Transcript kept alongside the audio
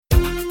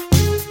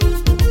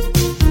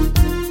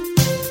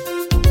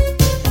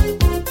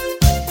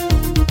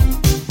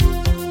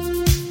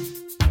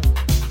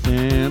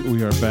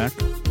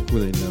back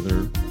with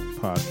another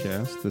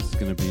podcast. This is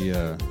gonna be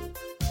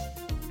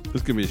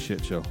a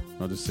shit show.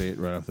 I'll just say it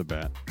right off the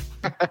bat.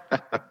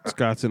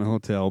 Scott's in a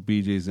hotel.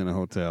 BJ's in a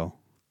hotel.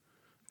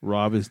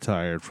 Rob is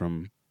tired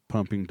from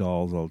pumping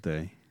dolls all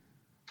day.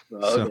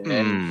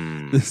 Okay.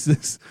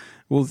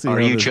 We'll see. Are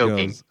how you this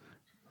choking? goes.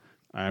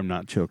 I am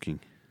not choking.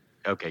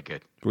 Okay,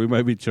 good. We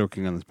might be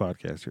choking on this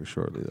podcast here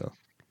shortly, though.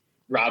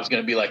 Rob's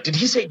going to be like, did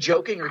he say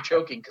joking or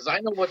choking? Because I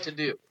know what to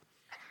do.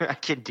 I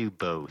can do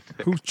both.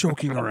 Who's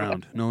choking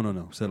around?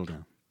 No. Settle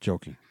down.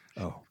 Joking.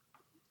 Oh.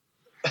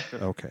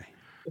 Okay.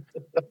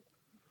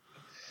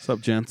 What's up,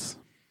 gents?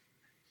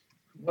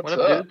 What's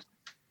up? Dude?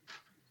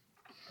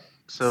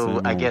 Same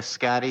So I old. guess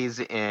Scotty's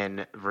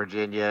in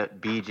Virginia,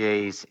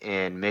 BJ's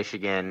in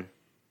Michigan,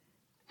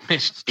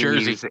 It's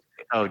Jersey.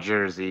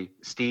 Jersey.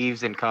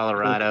 Steve's in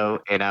Colorado,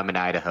 and I'm in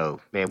Idaho.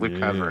 Man, we're Yeah.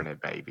 covering it,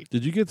 baby.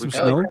 Did you get some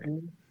Hell snow? yeah.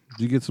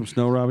 Did you get some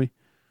snow, Robbie?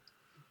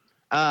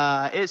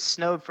 It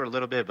snowed for a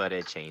little bit, but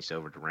it changed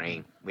over to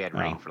rain. We had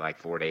rain Oh. for like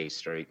 4 days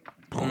straight.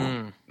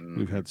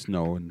 We've had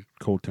snow and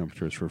cold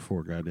temperatures for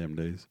 4 goddamn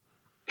days.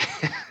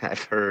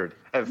 I've heard.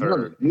 It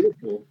was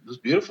beautiful. It was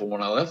beautiful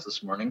when I left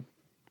this morning.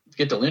 To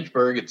get to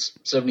Lynchburg, it's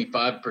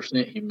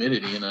 75%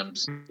 humidity, and I'm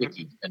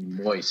sticky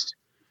and moist.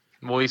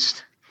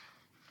 Moist.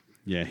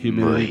 Yeah,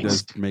 humidity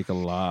Moist. does make a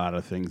lot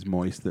of things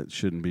moist that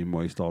shouldn't be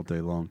moist all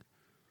day long.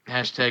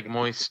 Hashtag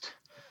moist.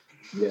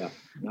 Yeah,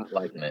 not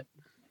liking it.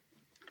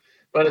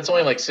 But it's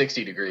only like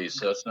 60 degrees,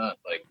 so it's not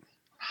like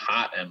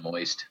hot and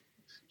moist,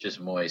 just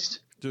moist.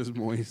 Just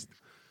moist.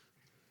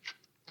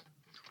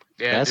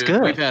 Yeah, That's dude,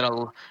 good.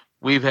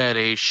 We've had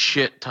a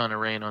shit ton of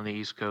rain on the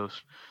East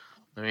Coast.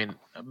 I mean,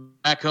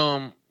 back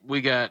home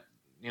we got,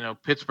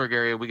 Pittsburgh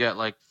area, we got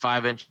like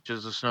 5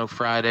 inches of snow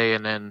Friday,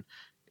 and then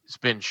it's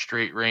been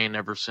straight rain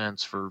ever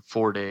since for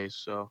 4 days.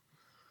 So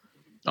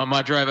on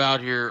my drive out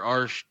here,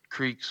 our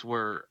creeks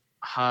were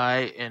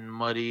high and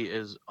muddy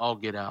as all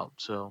get out.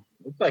 So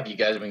Looks like you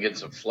guys have been getting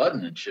some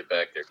flooding and shit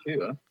back there,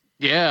 too, huh?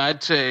 yeah,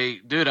 I'd say,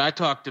 dude, I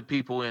talked to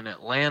people in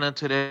Atlanta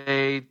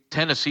today.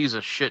 Tennessee's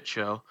a shit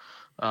show.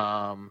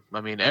 I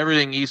mean,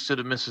 everything east of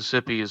the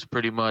Mississippi is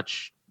pretty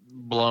much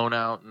blown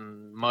out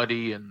and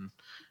muddy and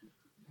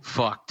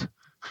fucked.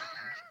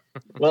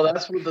 Well,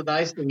 that's what the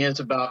nice thing is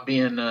about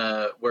being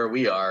where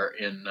we are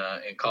in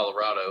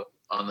Colorado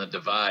on the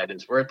divide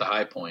is we're at the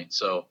high point.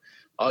 So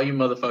all you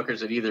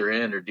motherfuckers at either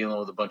end are dealing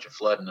with a bunch of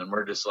flooding, and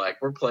we're just like,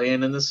 we're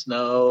playing in the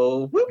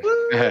snow. Woo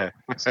woo!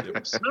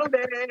 Snow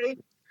day.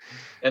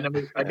 And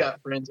then I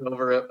got friends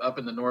over up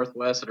in the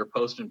Northwest that are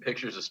posting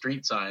pictures of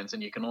street signs,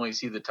 and you can only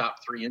see the top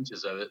 3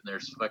 inches of it. And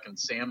there's fucking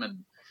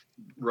salmon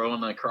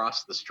rowing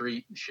across the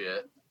street and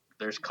shit.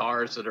 There's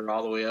cars that are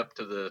all the way up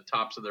to the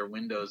tops of their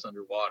windows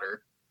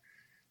underwater.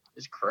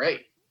 It's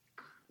great.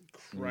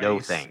 No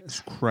thanks.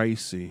 It's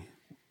crazy.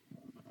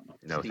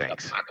 No The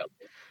thanks. apocalypse.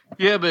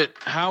 Yeah, but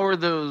how are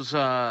those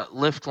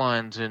lift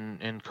lines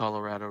in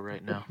Colorado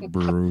right now?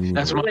 Brutal.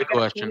 That's They my got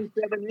question.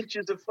 27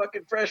 inches of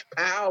fucking fresh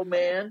pow,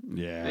 man.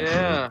 Yeah.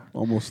 Yeah.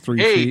 Almost 3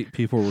 Hey, feet.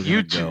 People were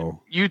You going to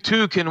go. you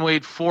two can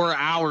wait 4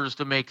 hours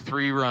to make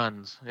 3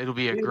 runs. It'll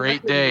be a Dude, I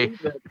great couldn't day.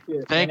 believe that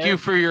shit, Thank man. you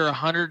for your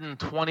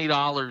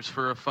 $120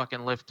 for a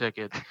fucking lift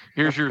ticket.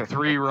 Here's your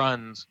 3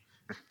 runs.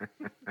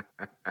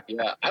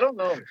 Yeah, I don't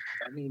know.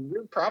 I mean,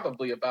 you're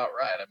probably about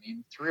right. I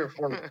mean, 3 or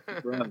 4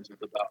 runs is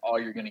about all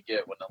you're going to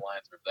get when the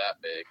lines are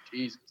that big.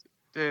 Jesus.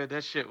 Dude,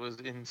 that shit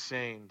was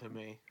insane to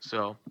me.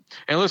 So,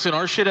 and listen,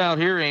 our shit out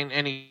here ain't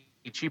any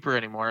cheaper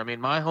anymore. I mean,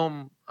 my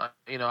home,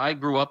 I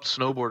grew up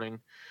snowboarding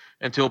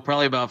until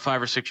probably about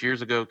 5 or 6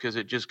 years ago because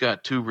it just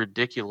got too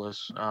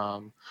ridiculous.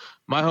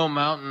 My home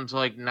mountain's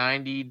like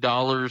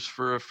 $90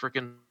 for a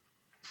freaking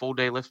full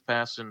day lift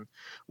pass, and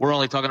we're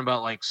only talking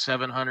about like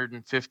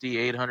 750,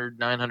 800,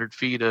 900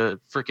 feet of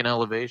freaking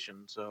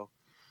elevation. So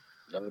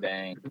No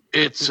dang.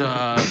 it's it's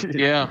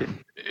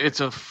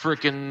a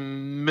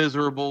freaking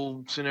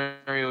miserable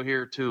scenario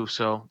here too.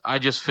 So I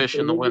just fish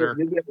in the winter.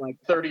 You get like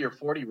 30 or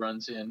 40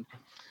 runs in.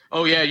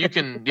 Oh yeah, you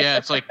can. Yeah,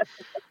 it's like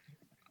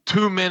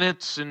 2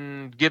 minutes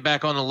and get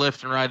back on the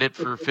lift and ride it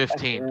for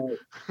 15.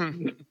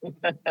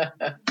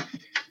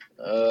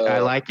 I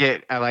like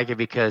it. I like it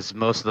because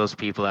most of those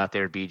people out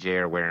there, BJ,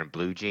 are wearing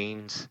blue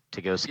jeans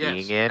to go skiing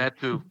Yes, in. that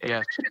too.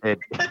 Yes. And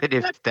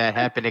if that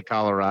happened in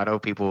Colorado,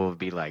 people would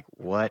be like,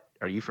 "What?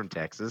 Are you from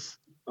Texas?"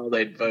 Oh,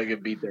 they'd fucking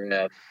beat their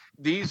ass.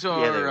 These they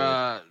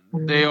are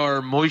they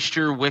are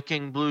moisture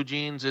wicking blue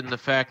jeans in the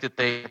fact that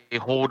they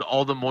hold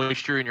all the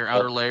moisture in your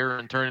outer layer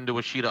and turn into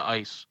a sheet of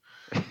ice.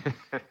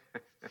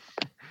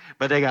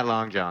 But they got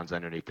long johns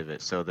underneath of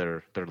it, so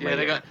they're Yeah, layered.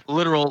 they got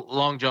literal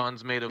long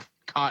johns made of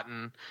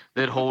cotton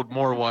that hold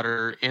more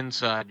water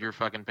inside your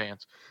fucking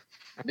pants.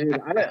 Dude,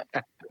 I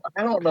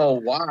don't know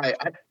why.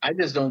 I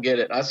just don't get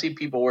it. I see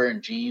people wearing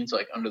jeans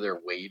like under their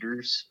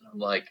waders. I'm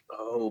like,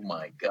 oh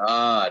my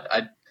God.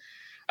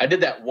 I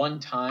did that one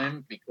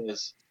time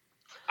because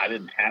I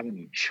didn't have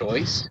any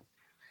choice.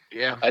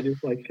 Yeah. I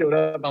just like showed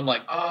up. I'm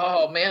like,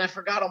 oh man, I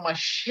forgot all my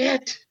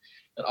shit.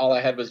 And all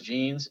I had was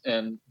jeans.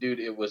 And dude,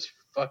 it was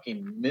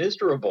fucking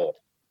miserable.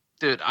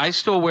 Dude, I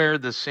still wear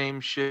the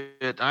same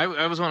shit.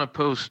 I was on a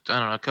post, I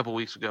don't know, a couple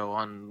weeks ago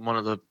on one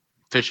of the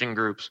fishing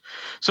groups.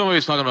 Somebody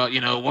was talking about,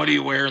 what do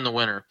you wear in the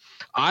winter?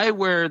 I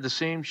wear the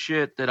same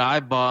shit that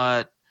I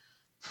bought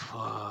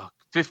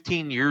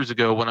 15 years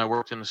ago when I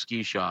worked in a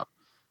ski shop.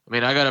 I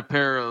mean, I got a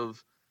pair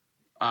of,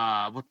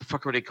 what the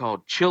fuck are they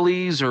called?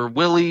 Chili's or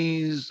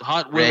Willie's?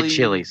 Hot Red Willie's.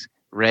 Chili's.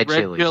 Red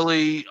Chili's.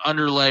 Chili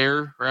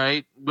underlayer,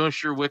 right?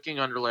 Moisture wicking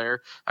underlayer.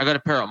 I got a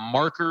pair of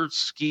marker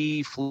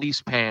ski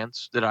fleece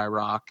pants that I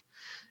rock.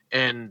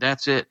 And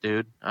that's it,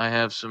 dude. I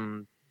have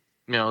some,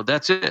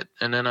 that's it.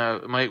 And then I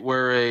might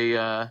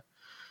wear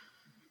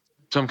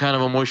some kind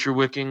of a moisture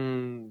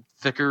wicking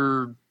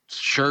thicker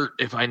shirt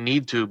if I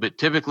need to. But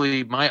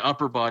typically my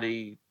upper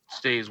body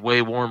stays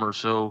way warmer.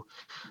 So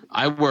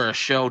I wear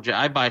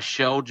I buy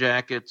shell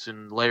jackets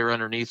and layer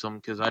underneath them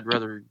because I'd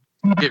rather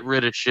get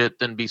rid of shit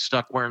than be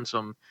stuck wearing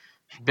some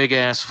big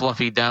ass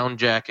fluffy down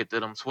jacket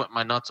that I'm sweating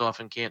my nuts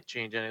off and can't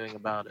change anything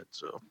about it.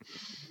 So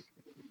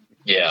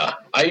yeah,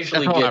 I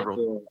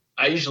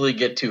usually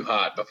get too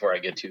hot before I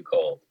get too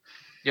cold.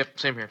 Yep,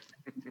 same here.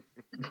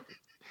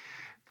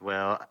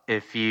 Well,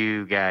 if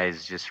you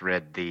guys just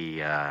read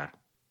the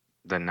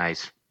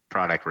nice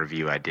product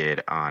review I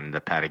did on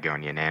the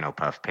Patagonia Nano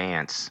Puff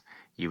pants,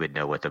 you would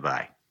know what to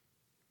buy.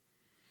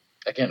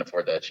 I can't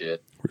afford that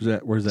shit.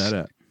 Where's that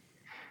at?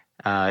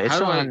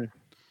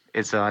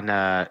 It's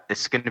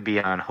going to be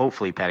on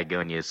hopefully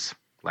Patagonia's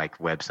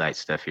website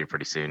stuff here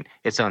pretty soon.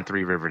 It's on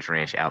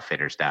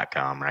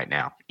threeriversranchoutfitters.com right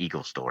now.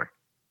 Eagle store.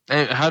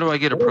 Hey, how do I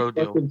get a pro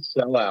deal?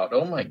 Sell out.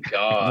 Oh my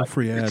god. No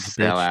free ads,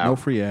 Sell bitch. out. No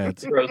free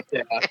ads.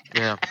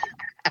 Yeah.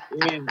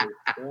 I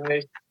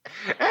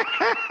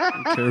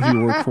don't care if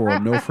you work for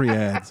them. No free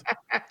ads.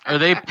 Are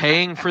they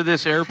paying for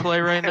this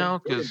airplay right now?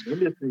 Because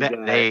here's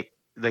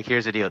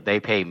the deal. They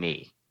pay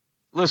me.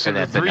 listen, the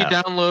that's three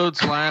enough.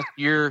 downloads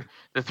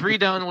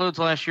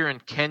last year in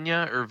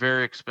Kenya are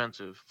very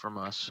expensive from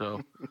us.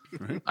 So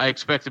Right. I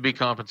expect to be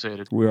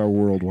compensated. We are I'm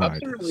worldwide.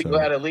 certainly so.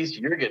 glad at least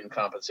you're getting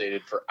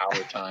compensated for our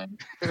time.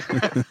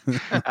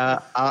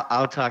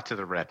 I'll talk to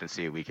the rep and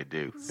see what we could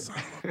do.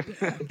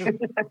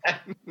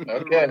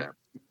 Okay.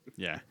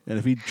 Yeah, and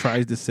if he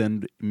tries to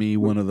send me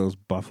one of those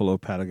Buffalo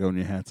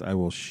Patagonia hats, I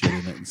will shit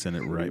in it and send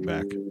it right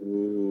back.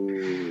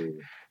 Ooh.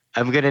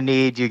 I'm going to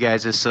need you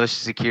guys' social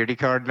security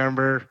card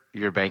number,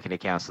 your banking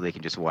account, so they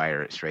can just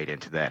wire it straight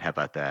into that. How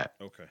about that?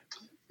 Okay.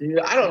 Dude,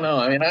 I don't know.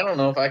 I mean, I don't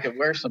know if I could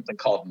wear something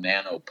called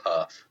Nano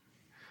Puff.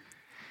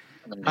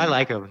 I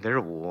like them. They're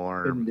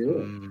warm.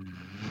 Couldn't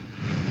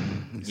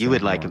do You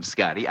would like them,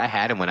 Scotty. I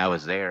had them when I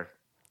was there.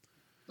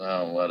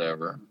 Oh,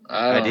 whatever.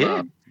 I don't did.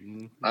 know.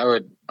 I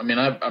would. I mean,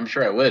 I'm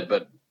sure I would,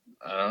 but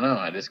I don't know.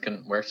 I just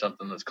couldn't wear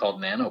something that's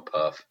called Nano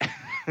Puff.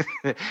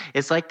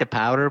 It's like the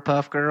Powder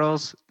Puff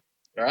Girls,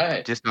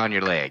 Right. just on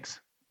your legs.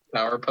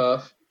 Power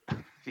Puff.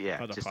 Yeah,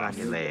 Powder just Puff. on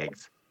your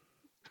legs.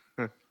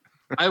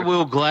 I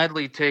will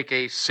gladly take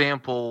a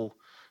sample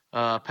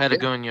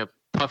Patagonia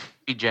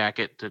puffy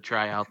jacket to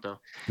try out, though.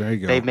 There you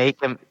go. They make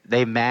them.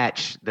 They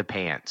match the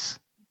pants.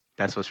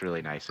 That's what's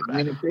really nice I about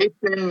mean, it.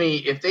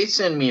 if they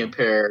send me a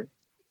pair,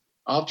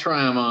 I'll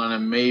try them on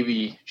and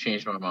maybe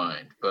change my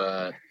mind.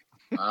 But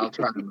I'll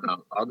try them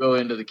out. I'll go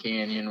into the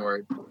canyon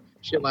where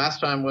shit. Last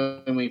time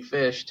when we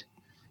fished,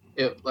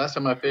 last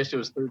time I fished, it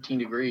was 13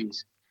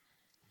 degrees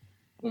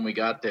when we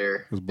got there.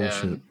 It was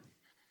bullshit. And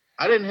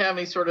I didn't have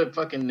any sort of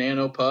fucking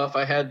Nano Puff.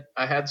 I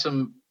had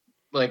some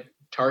like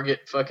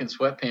Target fucking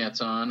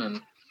sweatpants on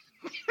and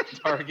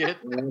Target?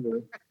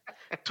 whatever.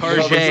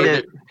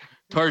 Target,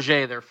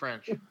 they're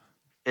French.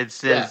 It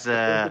says,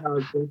 I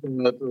was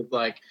thinking with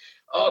like,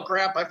 oh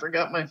crap, I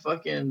forgot my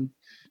fucking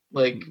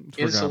like Forgot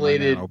my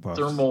insulated Nano Puffs.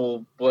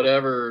 thermal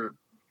whatever.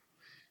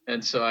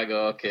 And so I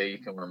go, okay, you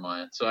can wear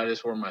mine. So I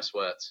just wore my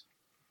sweats.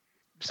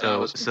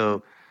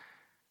 so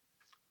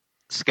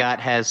Scott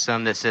has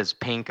some that says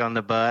pink on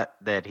the butt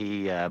that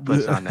he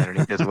puts on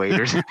underneath his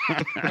waders.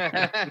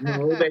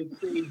 No, they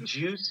say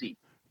juicy.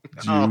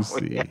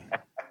 Juicy.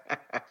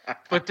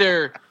 But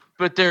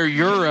they're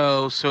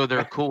Euro, so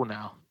they're cool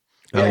now.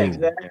 Yeah, Oh.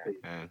 exactly.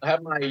 I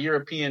have my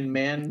European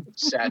man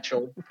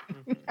satchel.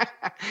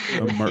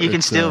 You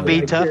can still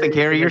be tough and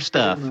carry your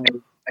stuff.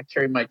 I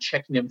carry my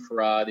Czech nymph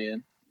rod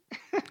in.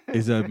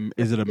 Is it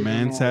a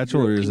man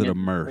satchel or is it a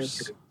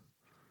merce?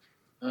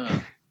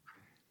 You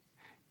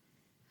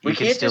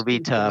can still be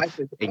tough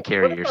and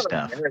carry your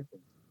stuff.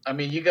 I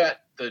mean, you got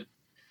the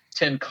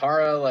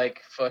Tenkara,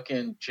 like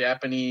fucking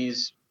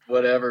Japanese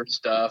whatever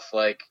stuff,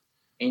 like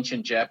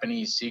ancient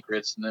Japanese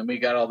secrets, and then we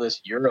got all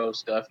this Euro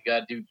stuff. You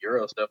got to do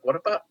Euro stuff. What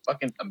about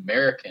fucking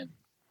American?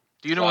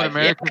 Do you know what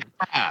American?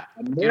 Yeah.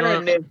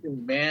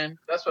 American, man.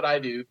 That's what I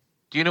do.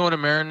 Do you know what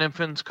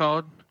Amerinymphin's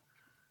called?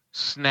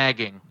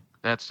 Snagging.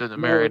 That's the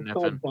Amerinymphin. It's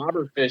called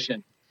bobber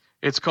fishing.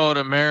 It's called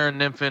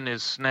Amerinymphin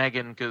is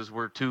snagging because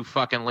we're too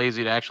fucking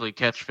lazy to actually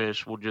catch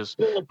fish. We'll just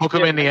hook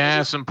them in the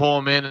ass and pull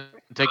them in and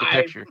take a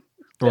picture.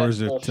 Or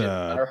is it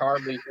I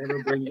hardly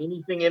ever bring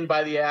anything in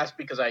by the ass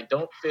because I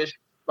don't fish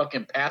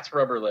fucking Pat's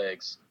rubber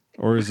legs.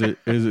 or is it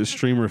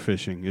streamer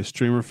fishing? Is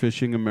streamer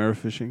fishing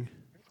Amerifishing?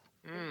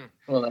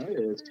 Well, that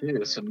is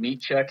too. Some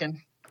meat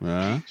checking.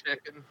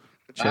 Checking.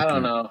 I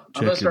don't know.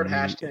 I'm gonna start meat.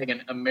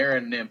 hashtagging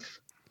Amerinymph.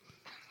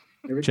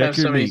 Every Check time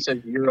your somebody meat. says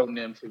Euro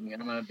nymphing,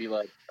 I'm gonna be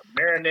like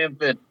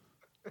Amerinymph.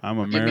 I'm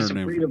a Give me some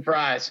Amerinymph. freedom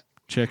fries.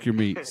 Check your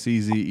meat.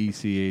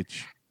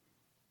 CZECH.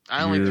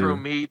 I only Your throw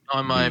meat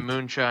on my meat.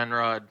 moonshine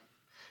rod.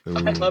 Ooh.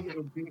 I love it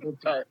when people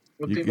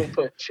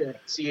put check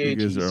You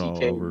guys are all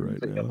CHECK. over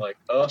right now. I'm like,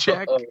 oh,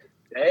 Check.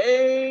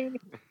 dang.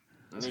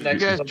 This You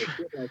next guys, one, shit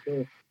like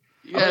this.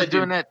 you guys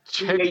doing that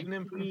check?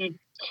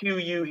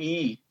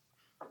 CHEQUE.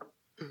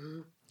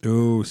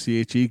 Oh,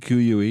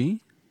 CHEQUE?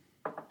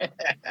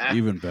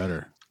 Even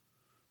better.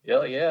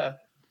 Hell yeah.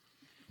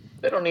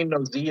 They don't need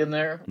no Z in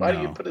there. Why do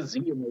you No. put a Z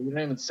in there? You don't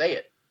even say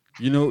it.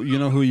 You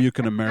know who you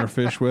can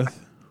Amerifish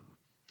with?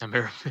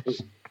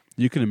 Amerifish.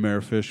 You can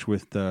Amerifish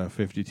with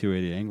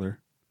 5280 Angler.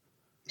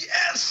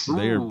 Yes.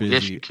 They are Ooh,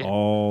 yes, you busy can.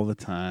 all the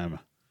time,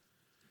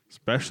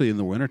 especially in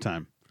the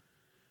wintertime.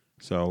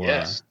 So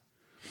Yes.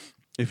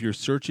 if you're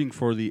searching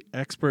for the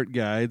expert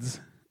guides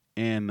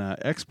and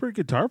expert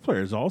guitar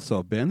players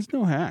also, Ben's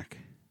no hack.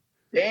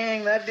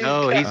 Dang, that dude.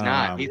 No, cut he's me.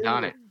 not. He's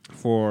on it.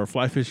 For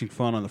fly fishing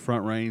fun on the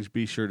Front Range,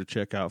 be sure to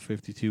check out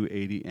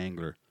 5280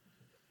 Angler.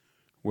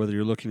 Whether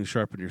you're looking to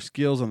sharpen your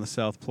skills on the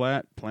South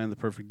Platte, plan the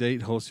perfect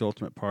date, host the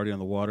ultimate party on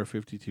the water,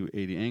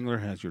 5280 Angler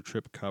has your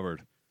trip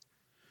covered.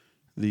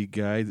 The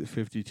guides at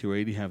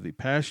 5280 have the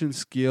passion,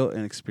 skill,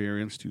 and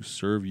experience to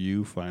serve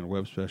you. Find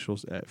web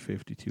specials at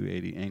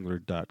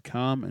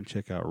 5280angler.com and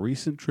check out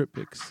recent trip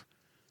pics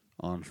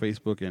on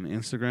Facebook and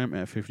Instagram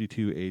at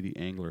 5280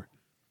 Angler.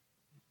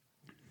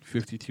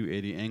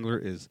 5280 Angler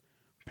is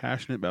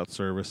passionate about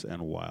service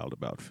and wild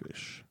about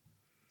fish.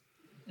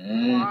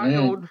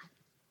 Mhm.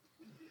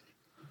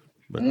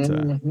 But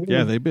Mhm.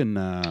 yeah, they've been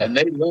And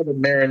they love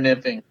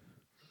Amerinymping.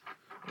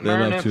 they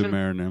love to Amerinymphin'.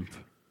 Amerinymph.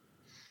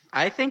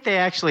 I think they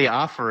actually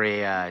offer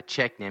a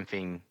check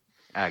nymphing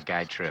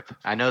guide trip.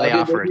 I know they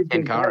I think offer do a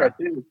Tenkara.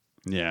 too.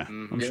 Yeah,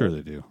 Mhm. I'm Yeah. sure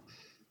they do.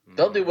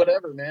 They'll do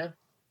whatever, man.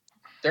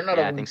 They're not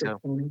Yeah, a I think so.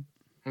 pony.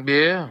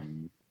 Yeah.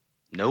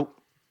 Nope.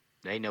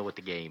 They know what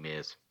the game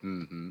is.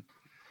 Mm-hmm.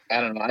 I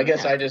don't know. I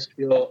guess Yeah. I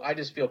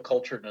just feel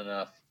cultured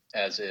enough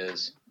as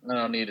is. I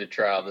don't need to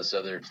try all this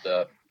other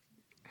stuff.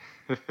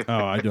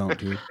 Oh, I don't,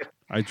 dude.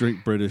 I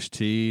drink British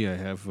tea. I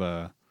have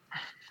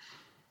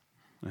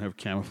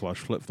camouflage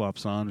flip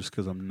flops on just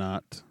because I'm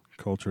not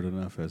cultured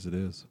enough as it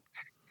is.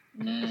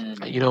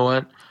 Mm. You know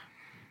what?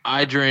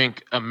 I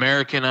drink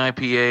American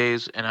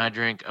IPAs and I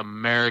drink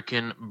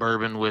American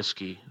bourbon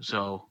whiskey.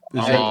 So Is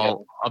I'm that-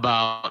 all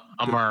about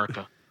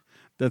America.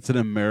 That's an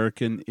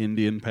American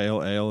Indian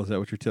Pale Ale. Is that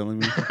what you're telling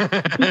me?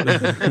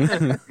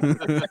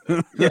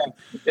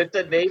 It's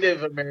a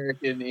Native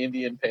American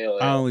Indian pale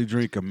ale. I only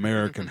drink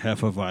American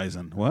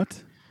Hefeweizen.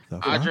 What? The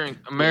I fuck? drink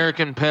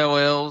American pale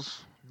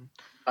ales.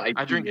 I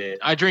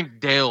IPA. drink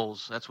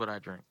Dale's. That's what I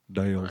drink.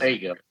 Dales. There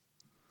you go.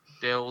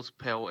 Dale's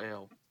pale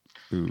ale.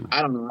 Ooh.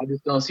 I don't know. I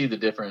just don't see the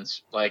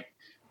difference. Like,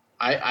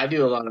 I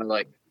do a lot of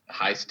like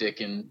high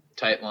stick and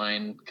tight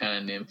line kind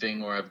of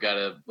nymphing where I've got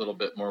a little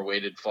bit more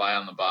weighted fly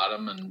on the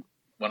bottom, and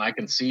when I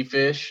can see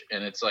fish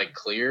and it's like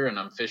clear and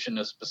I'm fishing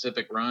a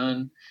specific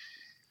run,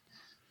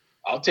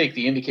 I'll take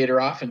the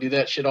indicator off and do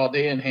that shit all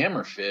day and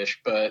hammer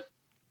fish. But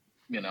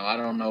I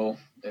don't know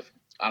if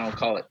I don't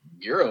call it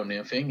Euro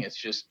nymphing. It's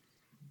just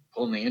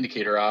pulling the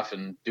indicator off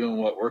and doing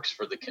what works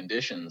for the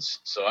conditions.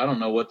 So I don't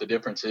know what the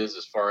difference is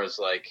as far as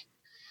like,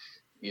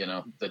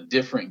 the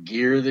different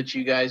gear that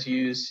you guys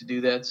use to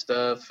do that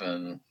stuff.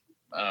 And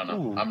I don't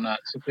know. Ooh. I'm not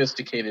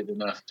sophisticated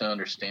enough to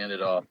understand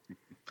it all.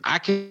 I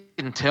can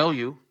tell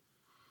you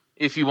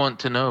if you want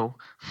to know.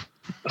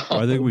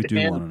 I think we do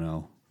Dan, want to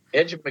know.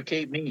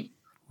 educate me.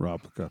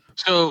 Rob, look up.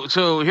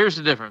 So here's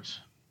the difference.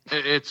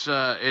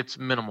 It's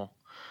minimal.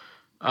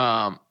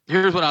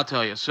 Here's what I'll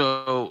tell you.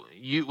 So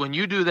when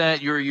you do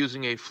that, you're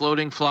using a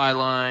floating fly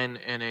line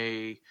and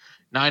a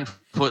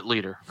 9-foot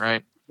leader,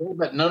 right? Yeah,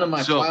 but none of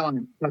my So- fly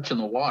lines touching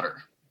the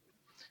water.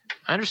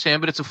 I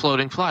understand, but it's a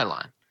floating fly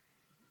line.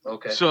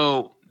 Okay.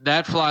 So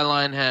that fly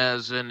line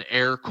has an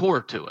air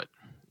core to it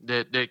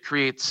that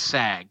creates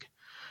sag.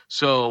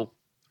 So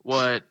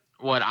what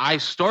I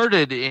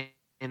started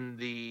in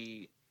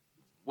the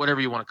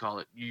whatever you want to call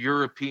it,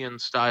 European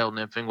style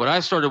nymphing, what I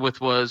started with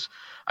was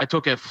I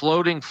took a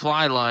floating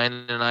fly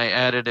line and I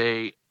added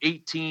a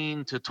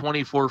 18 to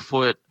 24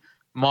 foot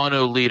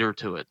mono leader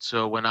to it.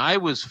 So when I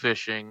was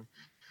fishing,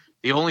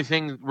 the only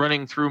thing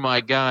running through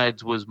my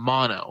guides was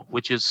mono,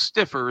 which is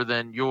stiffer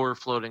than your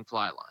floating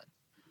fly line.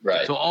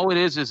 right. So all it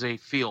is a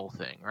feel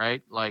thing,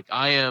 right? Like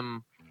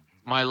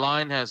my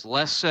line has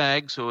less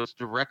sag, so it's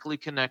directly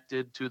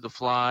connected to the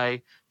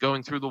fly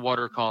going through the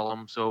water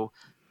column. So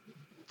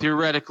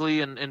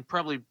theoretically and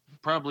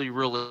probably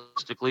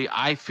realistically,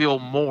 I feel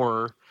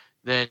more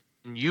than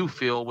you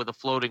feel with a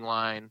floating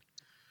line.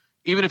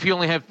 Even if you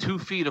only have 2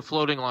 feet of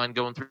floating line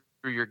going through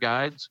your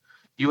guides,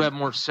 you have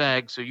more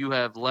sag, so you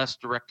have less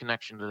direct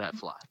connection to that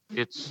fly.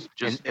 It's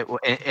just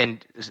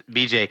And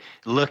BJ,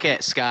 look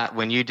at Scott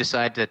when you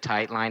decide to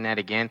tight line that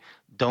again.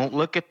 Don't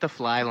look at the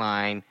fly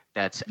line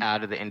that's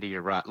out of the end of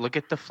your rod. Look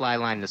at the fly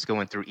line that's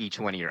going through each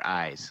one of your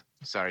eyes.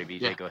 Sorry,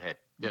 BJ, Yeah. go ahead.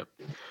 Yep.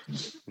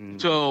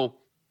 So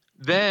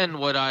then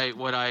what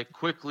I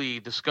quickly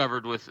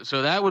discovered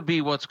so that would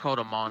be what's called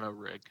a mono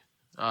rig,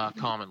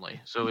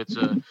 commonly. So it's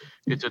a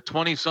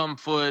 20-some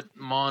foot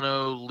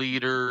mono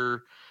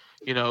leader.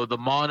 You know, the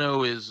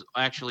mono is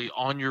actually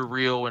on your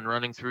reel and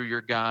running through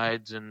your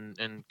guides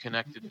and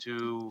connected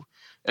to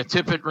a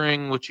tippet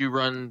ring, which you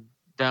run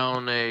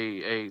down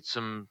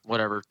some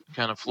whatever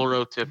kind of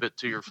fluoro tippet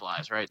to your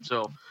flies, right?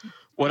 So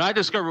what I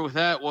discovered with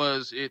that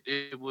was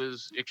it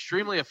was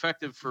extremely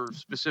effective for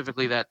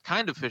specifically that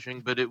kind of fishing,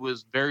 but it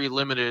was very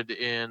limited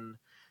in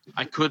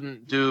I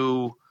couldn't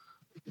do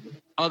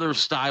other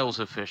styles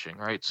of fishing,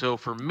 right? So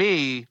for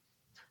me,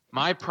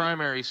 my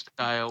primary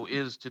style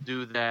is to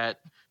do that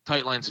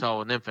tight line style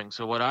with nymphing.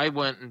 So what I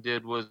went and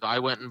did was I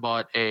went and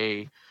bought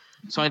a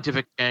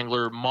Scientific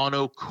Angler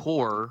mono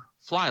core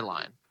fly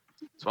line.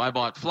 So I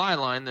bought fly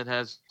line that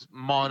has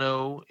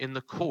mono in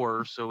the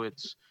core, so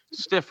it's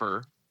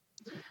stiffer.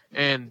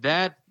 And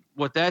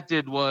what that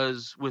did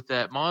was with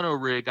that mono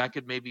rig, I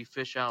could maybe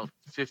fish out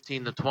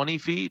 15 to 20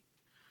 feet.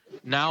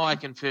 Now I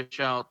can fish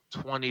out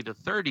 20 to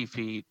 30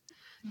 feet.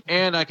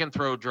 And I can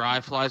throw dry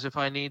flies if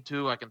I need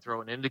to. I can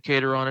throw an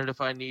indicator on it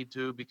if I need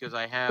to, because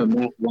I have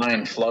The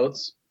line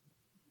floats.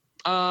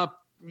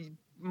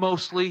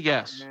 Mostly,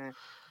 yes.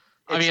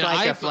 It's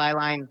like a fly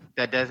line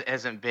that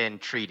hasn't been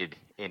treated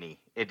any.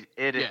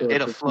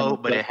 It'll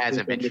float, but it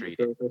hasn't been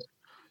treated.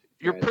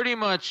 You're pretty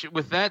much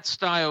with that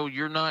style.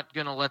 You're not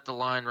gonna let the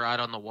line ride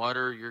on the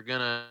water. You're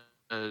gonna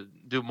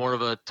do more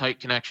of a tight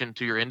connection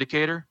to your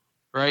indicator,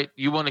 right?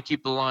 You want to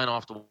keep the line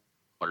off the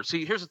water.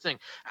 See, here's the thing.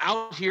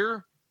 Out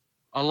here,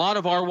 a lot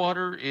of our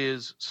water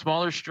is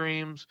smaller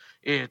streams.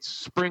 It's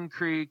spring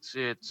creeks.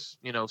 It's,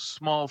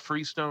 small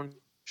freestone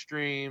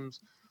streams.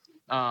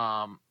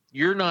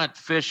 You're not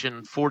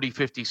fishing 40,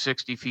 50,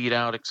 60 feet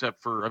out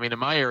except for, in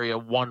my area,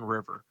 one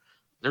river.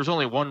 There's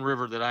only one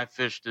river that I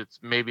fished that's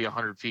maybe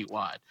 100 feet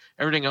wide.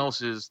 Everything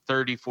else is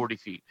 30, 40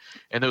 feet.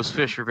 And those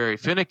fish are very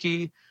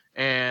finicky.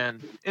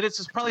 And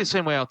it's probably the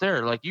same way out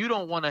there. Like, you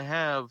don't want to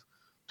have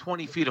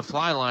 20 feet of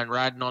fly line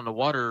riding on the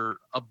water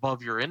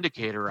above your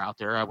indicator out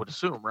there, I would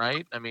assume,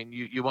 right?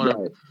 You want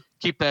to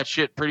keep that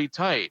shit pretty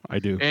tight. I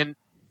do. And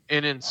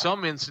in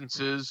some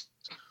instances,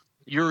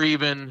 you're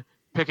even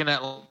picking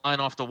that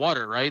line off the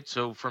water, right?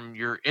 So from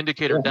your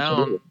indicator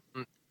down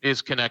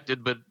is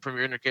connected, but from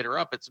your indicator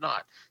up, it's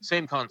not.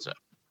 Same concept.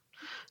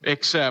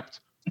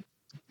 Except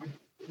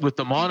with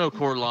the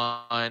monocore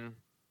line,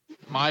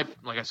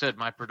 like I said,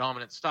 my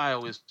predominant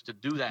style is to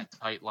do that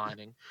tight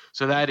lining.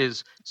 So that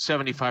is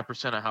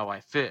 75% of how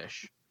I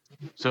fish.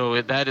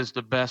 So that is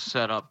the best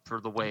setup for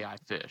the way I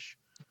fish.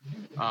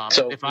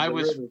 So if I'm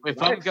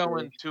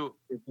going to,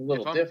 it's a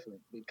little different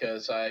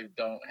because I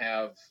don't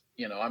have,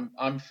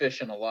 I'm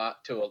fishing a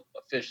lot to a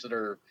fish that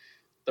are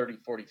 30,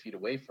 40 feet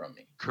away from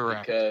me.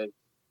 Correct.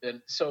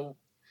 So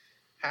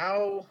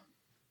how,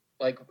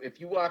 like, if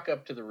you walk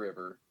up to the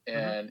river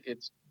and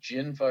it's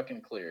gin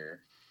fucking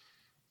clear,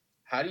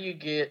 how do you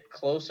get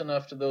close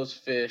enough to those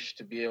fish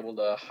to be able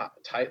to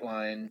tight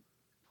line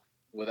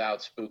without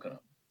spooking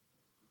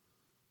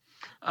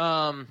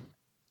them?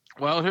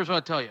 Well, here's what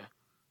I'll tell you.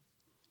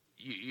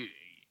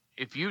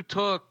 If you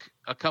took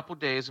a couple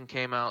days and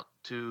came out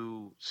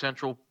to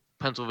central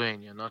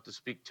Pennsylvania, not to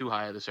speak too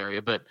high of this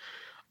area, but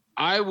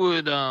I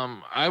would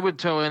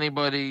tell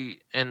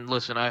anybody, and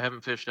listen, I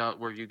haven't fished out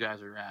where you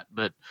guys are at,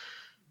 but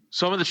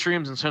some of the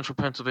streams in central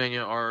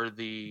Pennsylvania are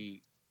the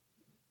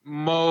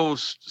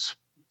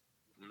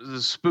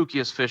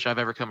spookiest fish I've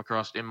ever come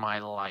across in my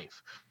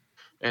life.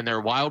 And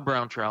they're wild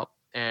brown trout.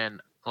 And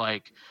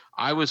like,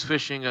 I was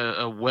fishing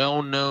a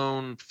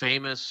well-known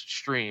famous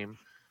stream,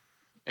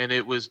 and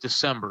it was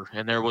December,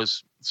 and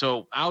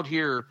so out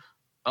here,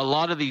 a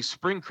lot of these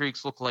spring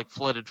creeks look like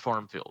flooded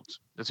farm fields.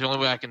 That's the only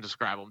way I can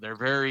describe them. They're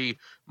very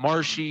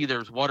marshy.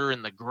 There's water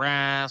in the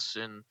grass.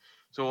 And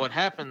so what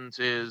happens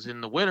is in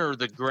the winter,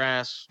 the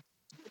grass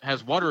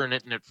has water in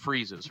it and it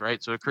freezes,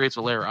 right? So it creates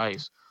a layer of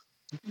ice.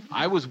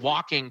 I was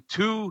walking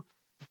to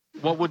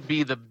what would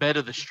be the bed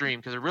of the stream,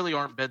 because there really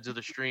aren't beds of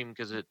the stream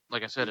because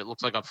like I said, it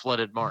looks like a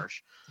flooded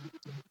marsh.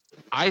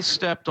 I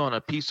stepped on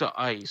a piece of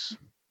ice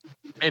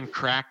and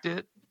cracked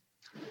it.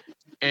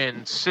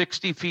 And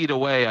 60 feet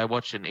away, I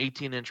watched an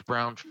 18-inch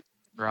brown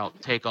trout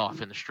take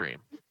off in the stream.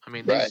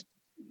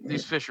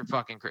 These fish are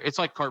fucking crazy. It's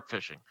like carp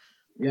fishing.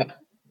 Yeah.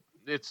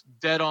 It's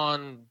dead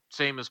on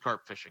same as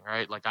carp fishing,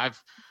 right? Like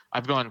I've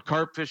gone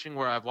carp fishing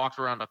where I've walked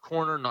around a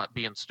corner, not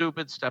being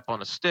stupid, step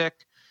on a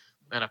stick,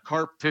 and a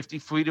carp 50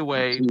 feet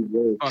away,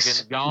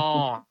 fucking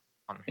gone,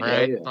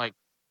 right? Yeah. Like,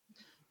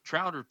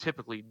 trout are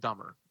typically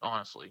dumber,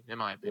 honestly, in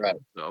my opinion.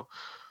 Right. So,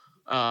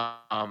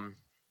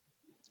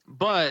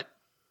 but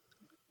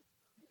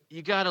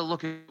you got to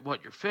look at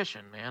what you're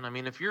fishing, man.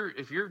 If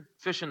you're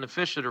fishing the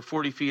fish that are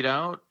 40 feet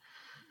out,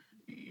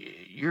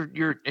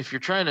 if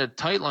you're trying to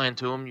tight line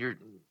to them,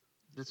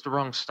 it's the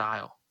wrong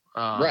style.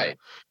 Right.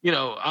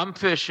 I'm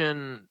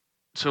fishing.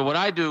 So what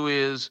I do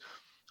is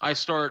I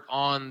start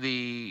on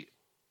the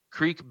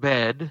creek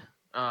bed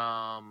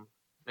and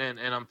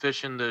I'm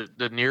fishing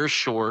the nearest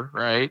shore,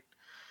 right?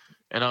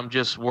 And I'm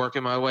just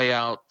working my way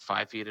out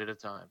 5 feet at a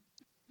time.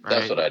 Right?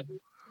 That's what I do.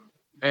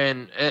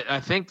 And I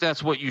think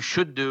that's what you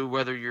should do,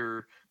 whether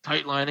you're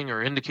tight lining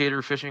or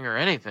indicator fishing or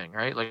anything,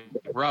 right? Like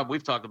Rob,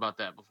 we've talked about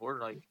that before.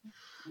 Like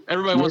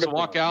everybody wants to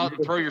walk out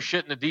and throw your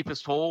shit in the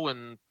deepest hole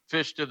and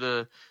fish to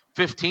the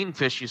 15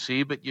 fish you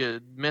see, but you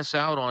miss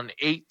out on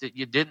 8 that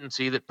you didn't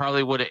see that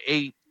probably would have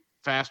ate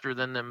faster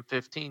than them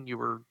 15 you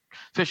were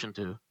fishing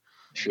to.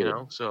 Sure. You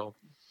know, so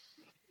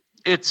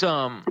it's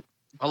a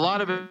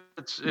lot of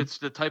it's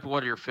the type of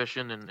water you're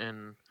fishing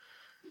and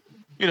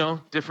you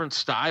know, different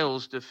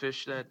styles to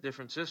fish that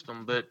different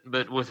system.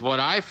 But with what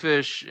I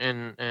fish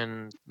in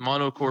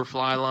monocore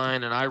fly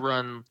line, and I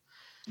run,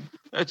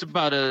 it's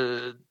about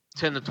a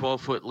 10 to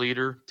 12 foot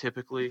leader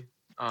typically.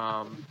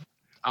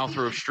 I'll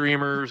throw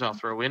streamers, I'll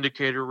throw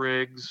indicator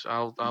rigs,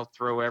 I'll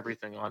throw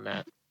everything on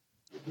that.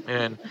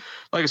 And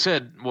like I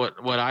said, what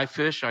I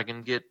fish, I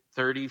can get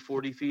 30,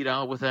 40 feet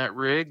out with that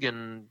rig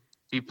and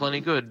be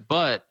plenty good.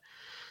 But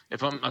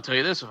I'll tell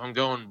you this, if I'm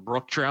going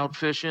brook trout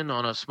fishing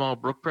on a small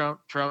brook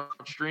trout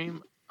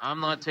stream,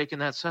 I'm not taking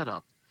that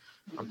setup.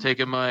 I'm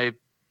taking my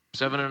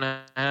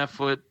 7.5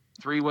 foot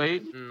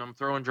 3-weight and I'm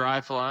throwing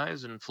dry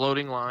flies and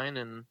floating line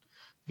and,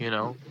 you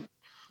know,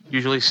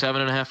 usually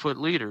 7.5 foot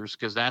leaders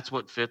because that's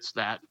what fits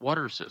that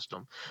water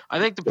system. I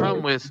think the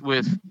problem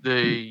with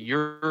the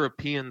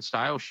European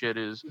style shit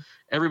is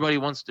everybody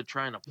wants to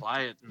try and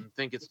apply it and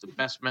think it's the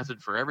best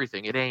method for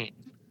everything. It ain't.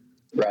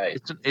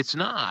 Right. It's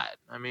not.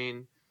 I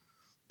mean,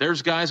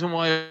 there's guys in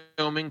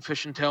Wyoming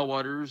fishing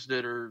tailwaters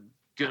that are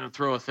going to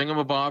throw a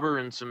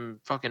thingamabobber and some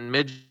fucking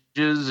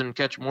midges and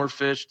catch more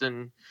fish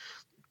than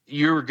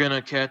you're going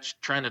to catch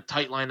trying to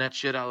tight line that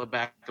shit out of the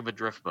back of a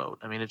drift boat.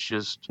 I mean, it's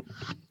just,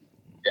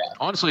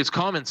 honestly, it's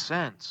common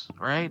sense,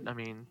 right? I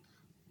mean.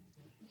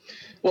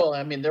 Well,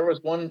 I mean, there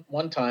was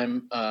one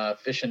time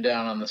fishing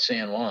down on the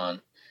San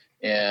Juan,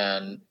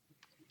 and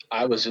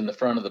I was in the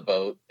front of the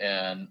boat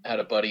and had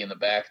a buddy in the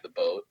back of the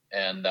boat,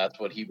 and that's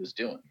what he was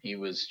doing. He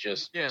was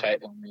just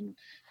tight lining,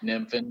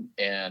 nymphing,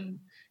 and,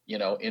 you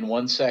know, in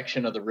one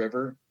section of the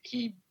river,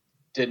 he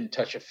didn't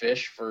touch a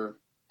fish for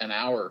an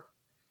hour.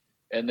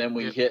 And then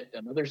we hit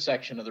another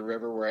section of the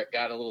river where it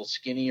got a little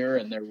skinnier,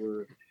 and there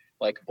were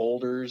like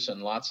boulders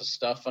and lots of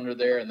stuff under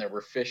there, and there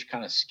were fish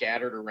kind of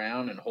scattered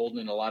around and holding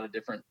in a lot of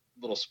different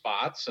little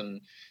spots.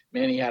 And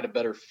man, he had a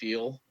better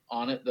feel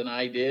on it than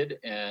I did,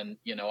 and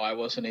you know, I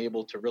wasn't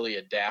able to really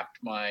adapt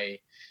my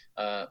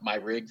my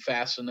rig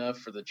fast enough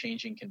for the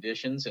changing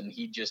conditions, and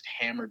he just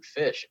hammered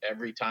fish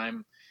every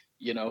time.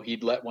 You know,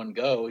 he'd let one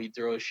go, he'd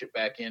throw his shit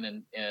back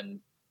in and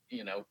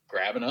you know,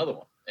 grab another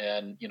one.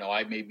 And you know,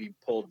 I maybe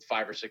pulled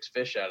 5 or 6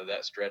 fish out of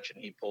that stretch,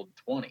 and he pulled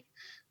 20.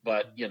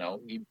 But you know,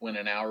 he went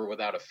an hour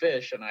without a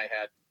fish, and I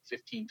had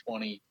 15,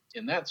 20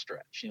 in that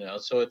stretch. You know,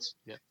 so it's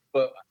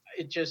but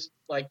it just,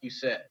 like you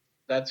said,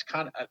 that's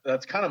kind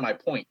of my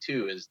point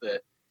too, is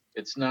that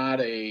it's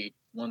not a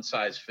one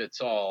size fits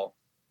all.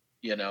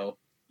 You know,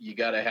 you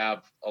got to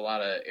have a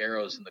lot of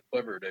arrows in the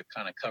quiver to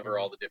kind of cover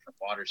all the different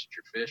waters that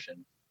you're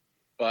fishing.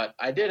 But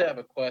I did have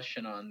a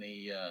question on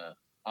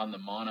the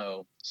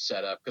mono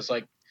setup, because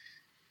like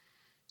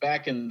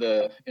back in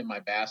my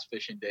bass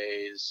fishing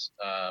days,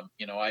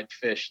 you know, I'd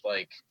fish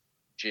like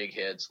jig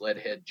heads, lead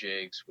head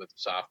jigs with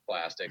soft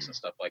plastics and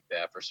stuff like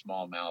that for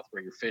smallmouth,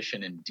 where you're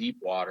fishing in deep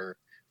water.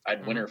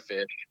 I'd winter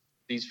fish.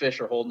 These fish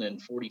are holding in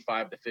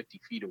 45 to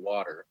 50 feet of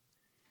water,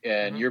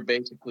 and you're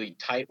basically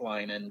tight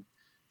lining,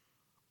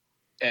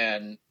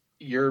 and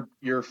you're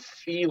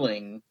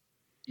feeling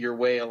your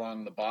way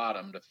along the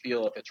bottom to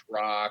feel if it's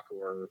rock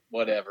or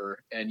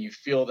whatever, and you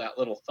feel that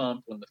little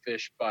thump when the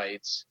fish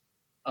bites.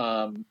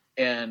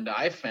 And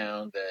I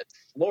found that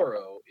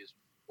fluoro is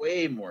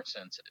way more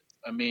sensitive.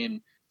 I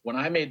mean, when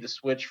I made the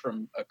switch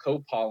from a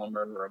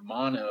copolymer or a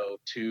mono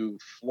to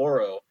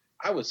fluoro,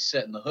 I was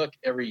setting the hook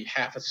every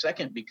half a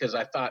second because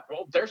I thought,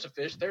 oh, there's a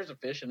fish,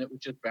 and it was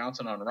just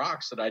bouncing on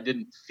rocks that I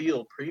didn't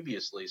feel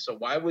previously. So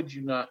why would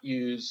you not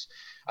use,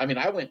 I mean,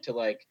 I went to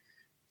like,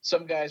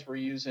 some guys were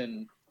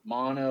using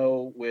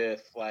mono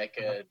with like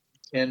a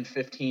 10,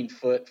 15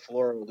 foot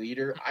fluoro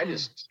leader. I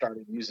just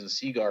started using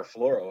Seagar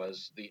fluoro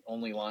as the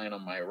only line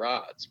on my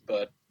rods.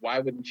 But why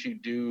wouldn't you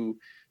do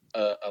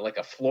like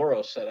a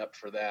fluoro setup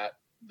for that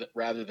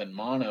rather than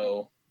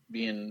mono?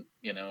 Being,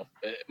 you know,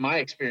 my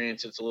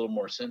experience, it's a little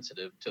more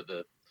sensitive to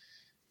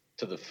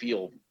the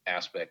feel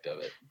aspect of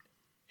it.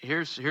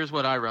 Here's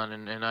what I run,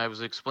 and I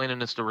was explaining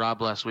this to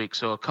Rob last week.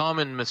 So a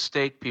common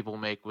mistake people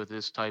make with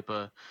this type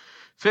of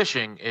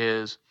fishing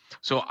is,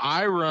 so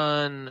I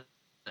run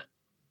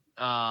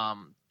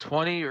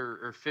 20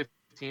 or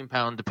 15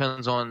 pound,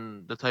 depends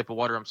on the type of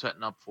water I'm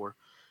setting up for.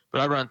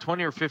 But I run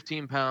 20 or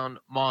 15 pound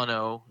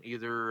mono,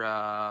 either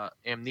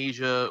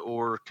Amnesia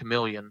or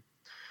Chameleon.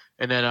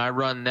 And then I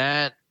run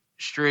that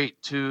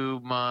straight to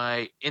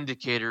my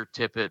indicator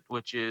tippet,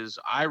 which is,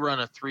 I run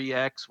a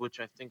 3X, which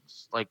I think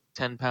is like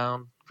 10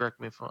 pound. Correct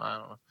me if I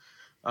don't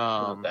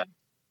know.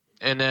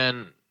 And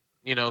then,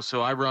 you know,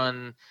 so I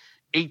run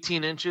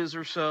 18 inches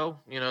or so,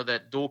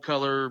 that dual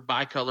color,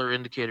 bicolor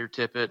indicator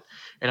tippet,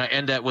 and I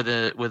end that with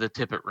a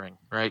tippet ring,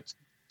 right?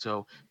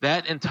 So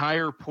that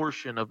entire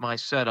portion of my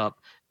setup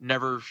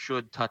never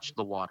should touch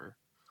the water.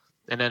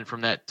 And then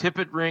from that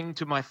tippet ring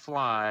to my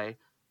fly,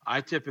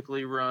 I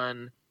typically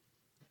run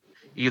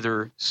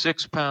either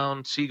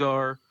 6-pound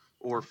Seaguar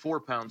or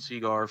 4-pound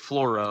Seaguar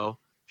fluoro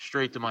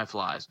straight to my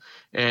flies.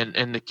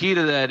 And the key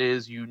to that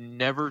is you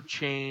never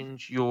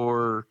change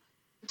your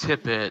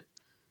tippet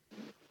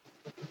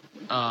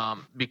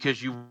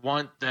because you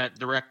want that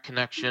direct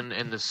connection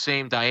and the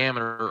same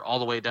diameter all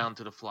the way down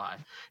to the fly.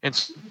 And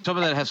some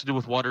of that has to do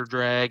with water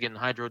drag and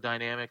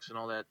hydrodynamics and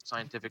all that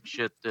scientific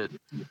shit that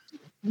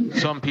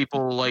some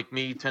people like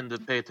me tend to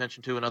pay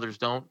attention to and others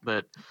don't.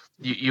 But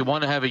you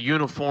want to have a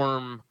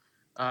uniform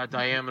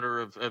diameter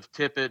of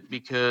tippet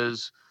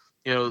because,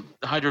 the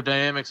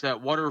hydrodynamics,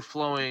 that water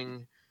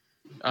flowing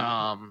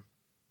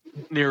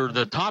near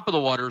the top of the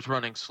water is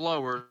running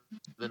slower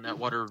than that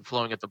water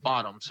flowing at the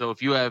bottom. So if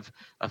you have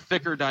a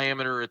thicker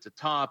diameter at the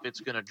top,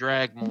 it's going to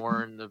drag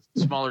more, and the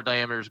smaller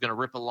diameter is going to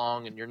rip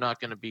along, and you're not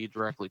going to be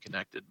directly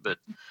connected. But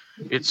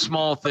it's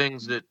small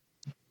things that,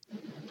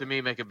 to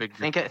me, make a big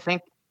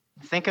difference.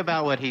 Think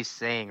about what he's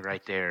saying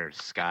right there,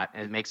 Scott.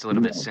 It makes a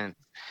little bit sense.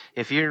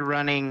 If you're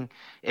running,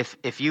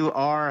 if you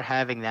are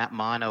having that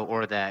mono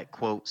or that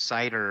quote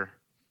cider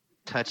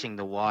touching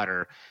the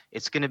water,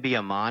 it's going to be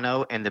a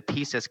mono, and the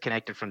piece that's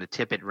connected from the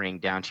tippet ring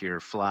down to your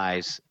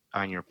flies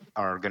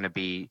are going to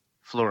be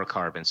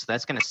fluorocarbon. So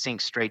that's going to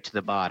sink straight to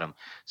the bottom.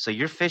 So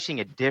you're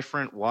fishing a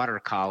different water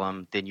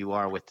column than you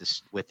are with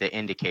the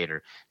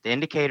indicator. The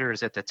indicator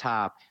is at the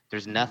top.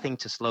 There's nothing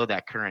to slow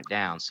that current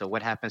down. So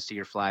what happens to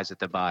your flies at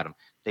the bottom?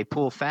 They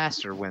pull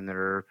faster when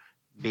they're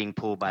being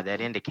pulled by that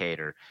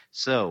indicator.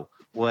 So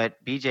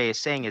what BJ is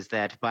saying is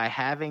that by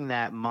having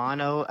that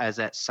mono as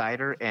that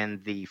cider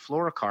and the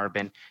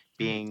fluorocarbon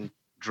being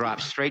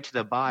dropped straight to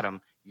the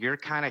bottom, you're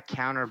kind of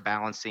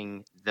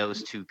counterbalancing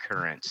those two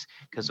currents,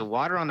 because the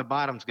water on the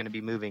bottom is going to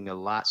be moving a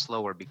lot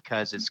slower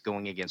because it's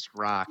going against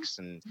rocks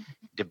and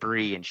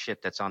debris and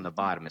shit that's on the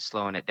bottom. It's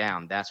slowing it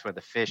down. That's where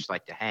the fish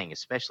like to hang,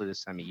 especially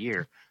this time of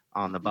year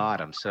on the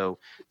bottom. So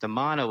the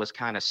mono is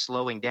kind of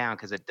slowing down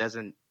because it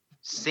doesn't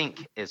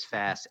sink as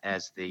fast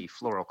as the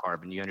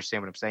fluorocarbon. You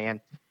understand what I'm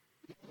saying?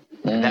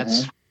 Mm-hmm.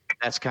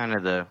 That's kind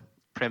of the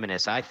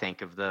premise, I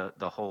think, of the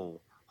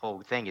whole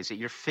thing, is that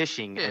you're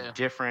fishing a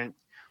different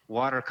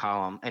water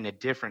column and a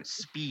different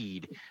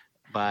speed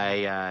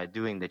by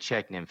doing the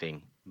check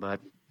nymphing. But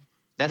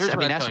that's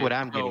what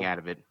I'm getting out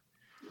of it.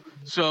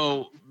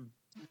 So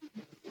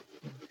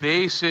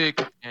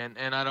basic, and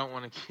I don't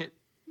want to get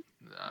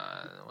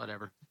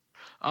whatever.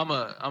 I'm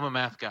a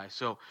math guy.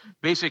 So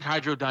basic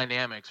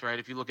hydrodynamics, right?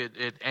 If you look at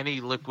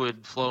any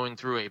liquid flowing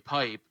through a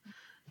pipe,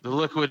 the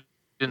liquid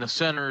in the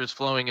center is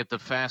flowing at the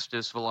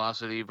fastest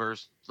velocity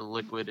versus the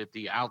liquid at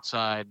the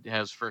outside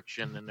has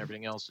friction and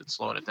everything else. It's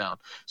slowing it down.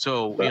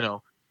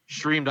 So,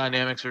 stream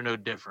dynamics are no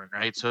different,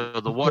 right? So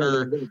the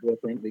water is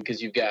different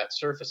because you've got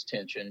surface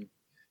tension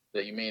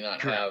that you may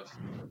not have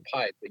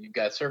pipe, but you've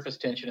got surface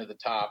tension at the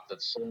top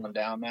that's slowing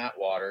down that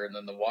water, and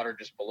then the water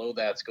just below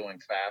that's going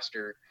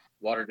faster.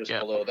 Water just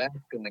below that's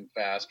going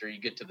faster.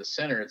 You get to the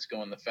center, it's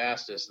going the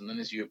fastest, and then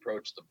as you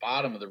approach the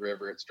bottom of the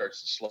river, it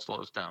starts to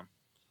slows down.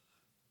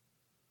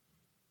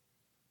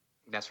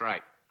 That's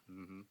right.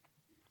 Mm-hmm.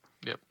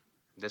 Yep.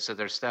 So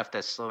there's stuff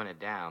that's slowing it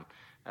down.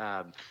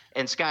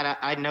 And Scott,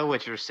 I know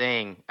what you're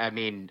saying. I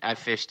mean, I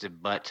fished a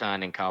butt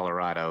ton in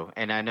Colorado,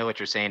 and I know what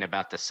you're saying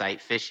about the sight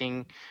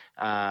fishing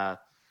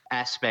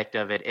aspect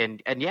of it.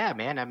 And yeah,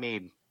 man, I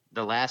mean,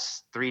 the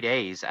last 3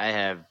 days I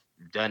have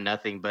done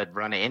nothing but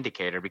run an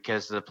indicator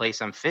because the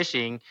place I'm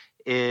fishing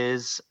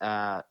is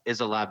a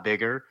lot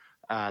bigger.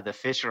 The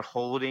fish are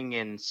holding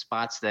in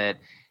spots that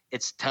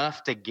it's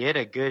tough to get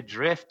a good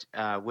drift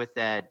with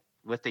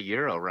the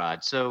Euro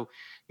rod. So,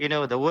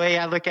 the way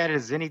I look at it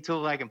is any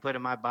tool I can put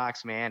in my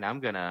box, man, I'm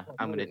gonna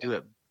do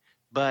it.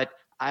 But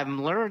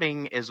I'm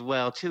learning as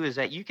well too is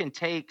that you can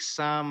take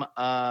some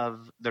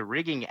of the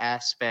rigging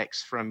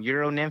aspects from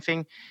Euro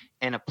nymphing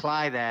and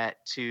apply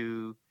that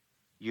to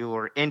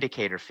your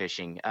indicator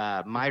fishing.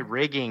 My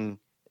rigging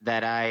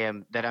that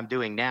I'm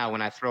doing now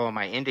when I throw on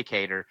my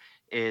indicator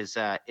is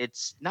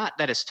it's not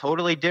that it's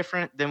totally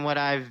different than what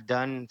I've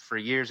done for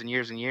years and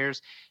years and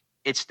years.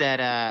 It's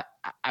that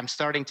I'm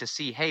starting to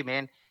see, hey,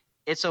 man,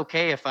 it's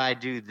okay if I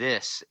do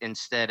this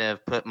instead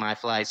of put my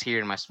flies here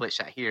and my split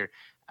shot here.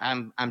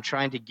 I'm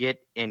trying to get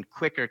in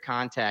quicker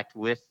contact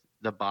with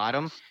the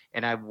bottom,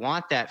 and I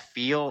want that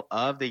feel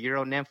of the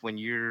Euro nymph when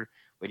you're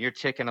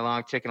ticking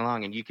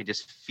along, and you can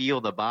just feel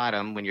the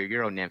bottom when you're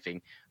Euro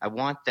nymphing. I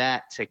want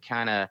that to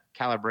kind of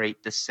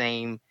calibrate the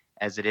same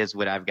as it is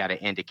what I've got an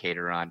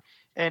indicator on.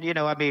 And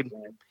I mean,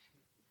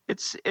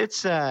 it's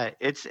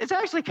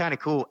actually kind of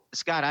cool,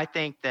 Scott. I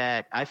think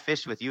that I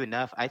fished with you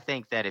enough. I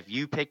think that if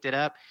you picked it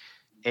up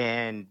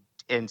and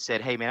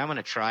said, hey man, I'm going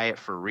to try it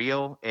for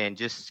real, and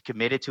just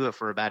committed to it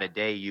for about a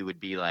day, you would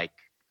be like,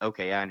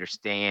 okay, I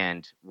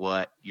understand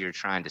what you're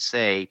trying to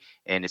say,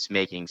 and it's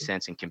making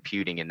sense and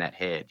computing in that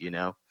head,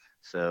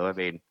 So I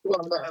mean,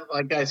 well,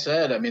 like I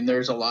said, I mean,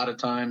 there's a lot of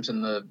times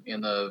in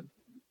the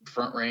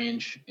Front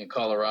Range in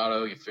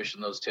Colorado, you fish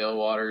in those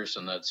tailwaters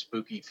and that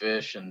spooky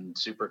fish and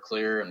super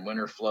clear and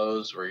winter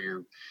flows where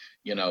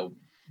you know,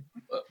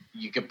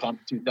 you can pump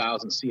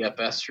 2,000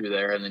 CFS through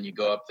there, and then you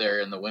go up there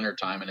in the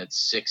wintertime and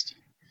it's 60.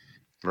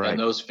 right. And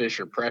those fish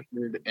are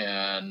pressured,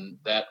 and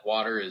that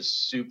water is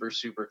super,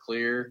 super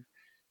clear.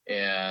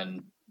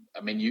 And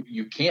I mean,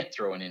 you can't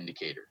throw an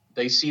indicator.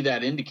 They see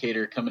that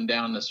indicator coming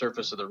down the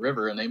surface of the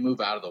river, and they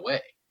move out of the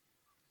way.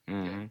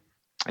 Mm-hmm. You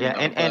Yeah, know,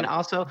 and but-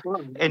 also,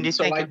 and you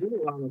so think I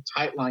do a lot of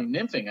tight line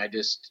nymphing. I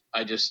just,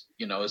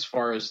 as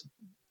far as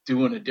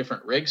doing a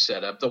different rig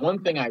setup, the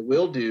one thing I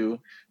will do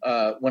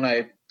when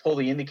I pull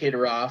the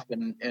indicator off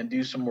and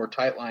do some more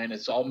tight line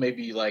is I'll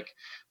maybe like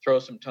throw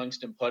some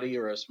tungsten putty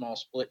or a small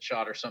split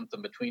shot or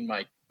something between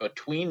my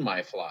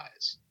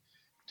flies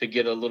to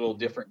get a little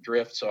different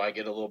drift, so I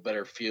get a little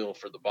better feel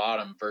for the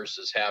bottom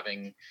versus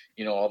having,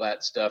 all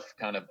that stuff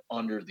kind of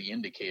under the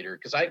indicator.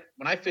 Because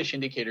when I fish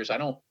indicators, I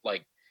don't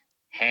like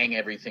hang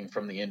everything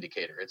from the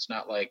indicator. It's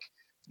not like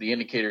the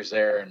indicator's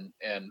there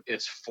and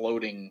it's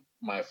floating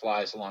my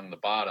flies along the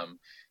bottom.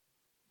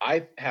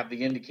 I have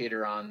the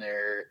indicator on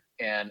there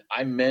and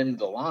I mend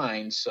the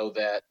line so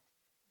that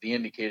the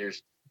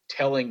indicator's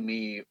telling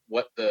me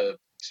what the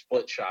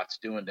split shot's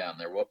doing down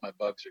there, what my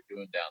bugs are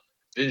doing down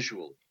there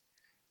visually.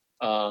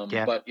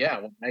 But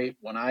yeah,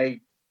 when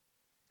I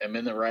am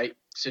in the right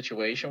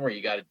situation where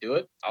you got to do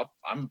it,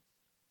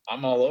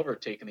 I'm all over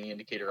taking the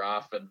indicator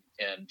off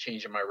and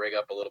changing my rig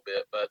up a little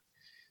bit. But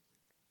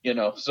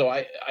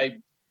so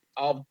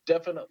I'll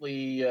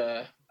definitely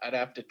I'd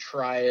have to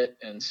try it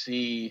and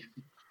see,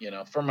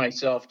 for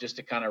myself, just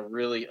to kind of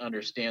really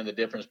understand the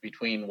difference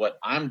between what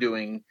I'm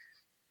doing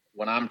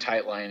when I'm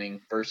tight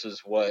lining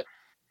versus what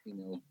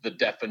the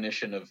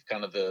definition of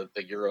kind of the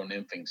Euro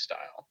nymphing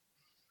style.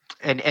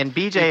 And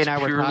BJ It's and I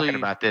were talking purely-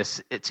 about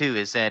this too,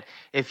 is that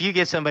if you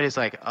get somebody who's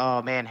like,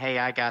 oh man, hey,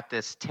 I got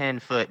this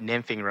 10-foot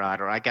nymphing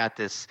rod, or I got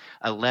this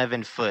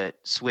 11-foot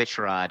switch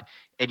rod,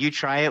 and you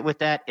try it with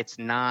that, it's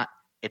not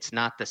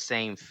the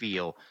same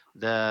feel.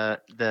 The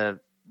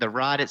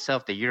rod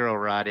itself, the Euro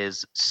rod,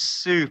 is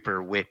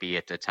super whippy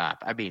at the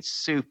top. I mean,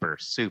 super,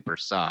 super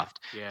soft.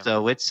 Yeah.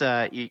 So it's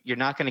you're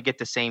not going to get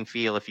the same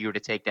feel if you were to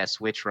take that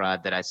switch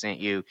rod that I sent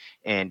you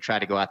and try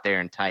to go out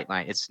there and tight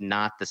line. It's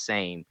not the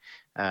same.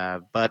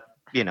 But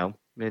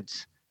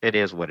it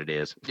is what it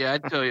is. Yeah,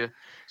 I'd tell you.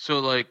 So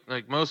like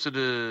most of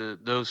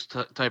those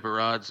type of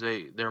rods,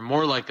 they're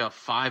more like a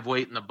 5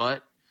 weight in the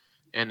butt,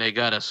 and they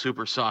got a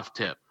super soft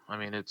tip. I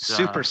mean, it's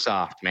Super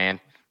soft, man.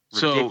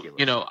 So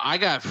Ridiculous. I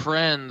got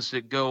friends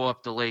that go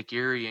up to Lake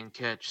Erie and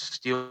catch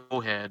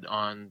steelhead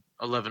on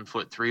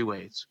 11-foot 3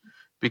 weights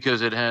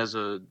because it has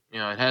it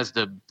has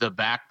the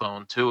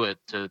backbone to it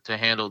to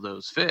handle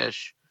those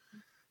fish.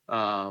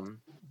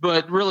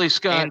 But really,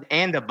 Scott,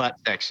 and the butt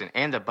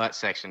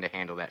section to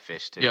handle that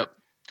fish too. Yep.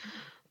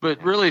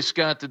 But really,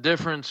 Scott, the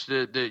difference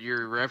that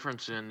you're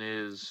referencing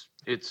is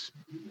it's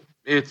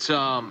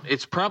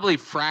probably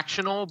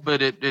fractional,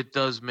 but it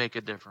does make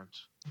a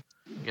difference.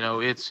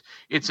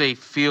 It's a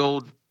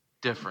field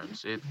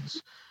difference.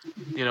 It's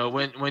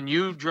when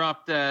you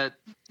drop that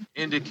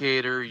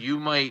indicator, you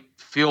might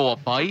feel a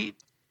bite,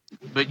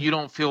 but you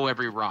don't feel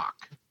every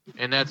rock.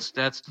 And that's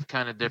the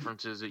kind of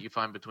differences that you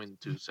find between the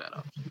two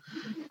setups.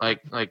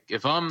 Like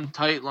if I'm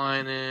tight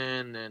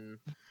lining and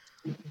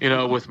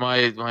with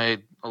my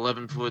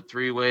 11-foot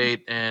 3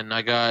 weight and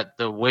I got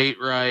the weight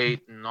right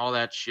and all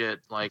that shit,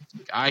 like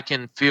I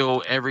can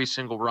feel every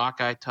single rock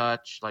I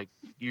touch. Like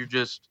you're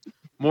just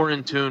more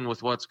in tune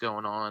with what's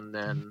going on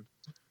than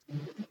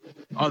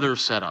other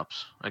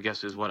setups, I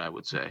guess is what I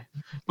would say.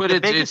 But The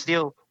it's biggest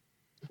deal.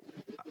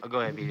 Oh,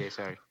 go ahead, BJ.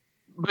 Sorry.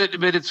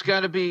 But it's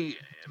got to be,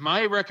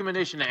 my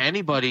recommendation to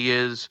anybody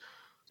is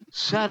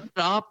set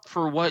up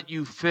for what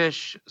you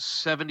fish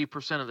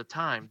 70% of the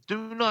time.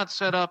 Do not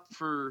set up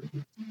for,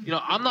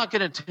 I'm not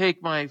going to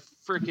take my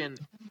freaking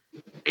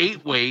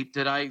 8 weight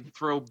that I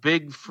throw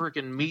big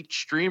freaking meat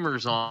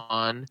streamers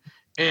on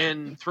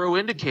and throw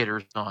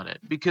indicators on it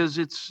because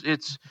it's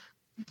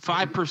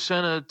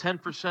 5% of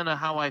 10% of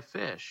how I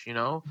fish,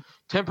 10%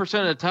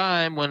 of the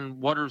time when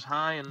water's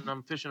high and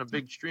I'm fishing a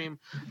big stream,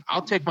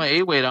 I'll take my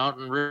 8 weight out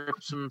and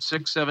rip some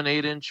 6, 7,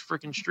 8 inch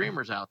freaking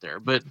streamers out there.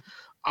 But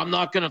I'm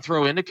not going to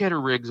throw indicator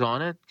rigs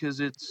on it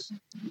because it's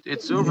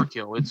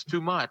overkill. It's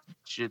too much.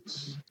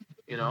 It's,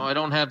 I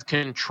don't have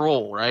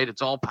control, right?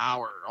 It's all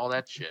power, all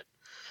that shit.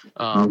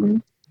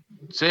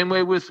 Same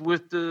way with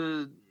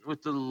the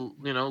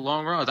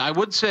long rods. I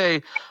would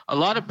say a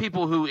lot of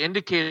people who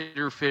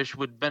indicator fish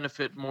would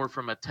benefit more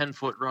from a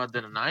 10-foot rod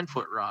than a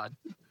 9-foot rod.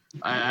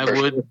 I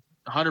would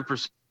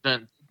 100%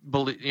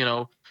 believe,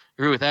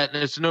 agree with that.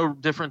 And it's no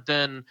different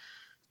than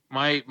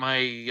my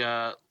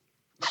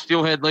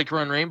Steelhead Lake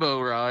Run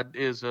Rainbow rod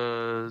is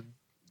a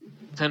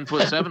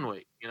 10-foot 7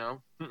 weight,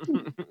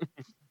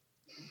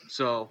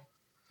 So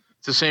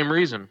it's the same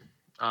reason.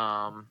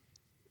 But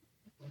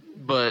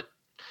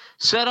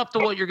set up to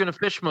what you're going to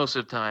fish most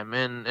of the time.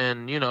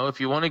 And you know, if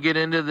you want to get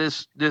into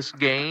this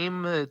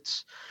game,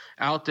 it's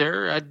out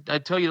there.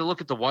 I'd tell you to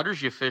look at the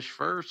waters you fish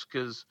first,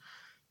 because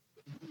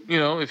you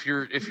know, if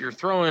you're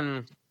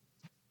throwing,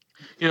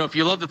 you know, if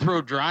you love to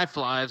throw dry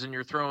flies and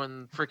you're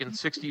throwing freaking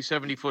 60,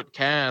 70 foot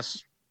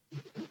casts,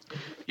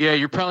 yeah,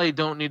 you probably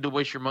don't need to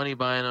waste your money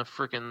buying a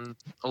freaking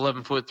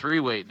 11-foot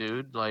 3-weight,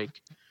 dude.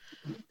 Like,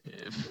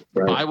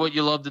 buy what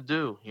you love to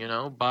do, you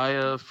know, buy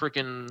a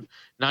freaking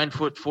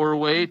 9-foot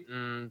 4-weight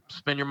and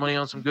spend your money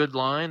on some good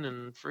line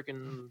and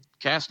freaking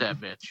cast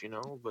that bitch, you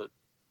know. But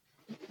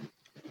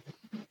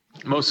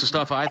most of the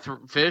stuff I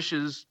fish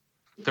is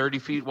 30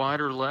 feet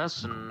wide or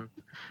less and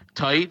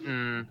tight,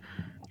 and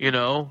you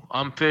know,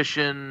 I'm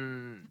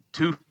fishing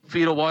 2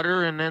 feet of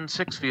water and then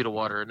 6 feet of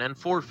water and then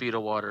 4 feet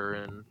of water,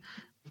 and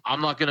I'm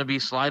not going to be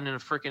sliding a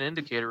freaking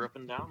indicator up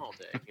and down all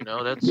day. You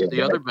know, that's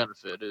the other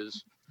benefit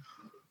is,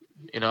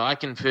 you know, I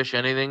can fish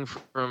anything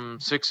from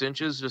 6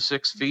 inches to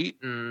 6 feet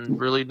and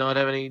really not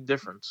have any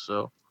difference.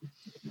 So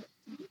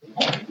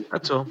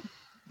that's all.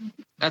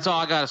 That's all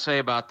I got to say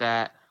about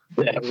that.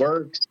 That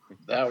works.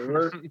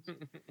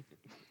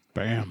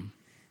 Bam.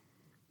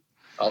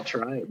 I'll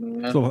try it,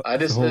 man. So,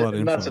 that's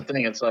the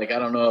thing. It's like, I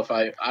don't know if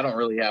I don't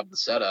really have the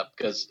setup,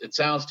 because it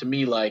sounds to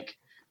me like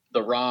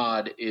the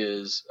rod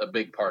is a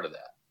big part of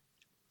that.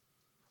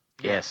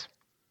 Yes,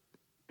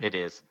 it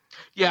is.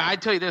 Yeah, I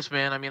tell you this,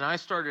 man. I mean, I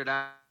started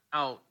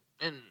out,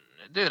 and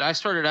dude, I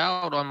started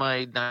out on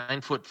my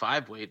 9-foot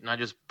 5-weight, and I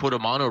just put a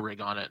mono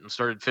rig on it and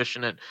started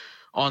fishing it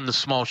on the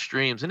small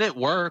streams, and it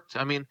worked.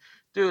 I mean,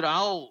 dude,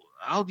 I'll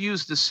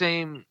use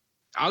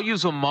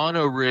a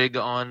mono rig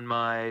on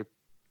my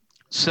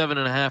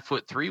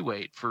 7.5-foot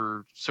 3-weight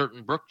for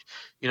certain brook.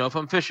 You know, if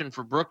I'm fishing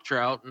for brook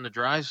trout and the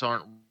dries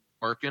aren't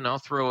working, I'll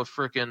throw a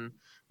freaking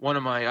one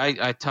of my.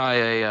 I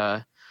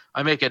tie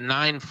I make a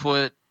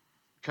 9-foot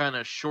kind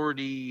of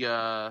shorty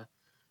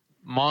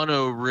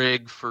mono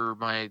rig for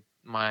my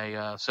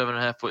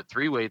 7.5-foot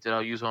 3-weight that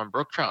I'll use on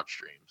brook trout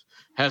streams.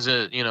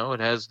 It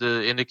has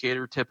the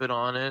indicator tippet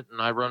on it,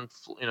 and I run,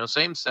 you know,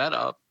 same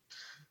setup,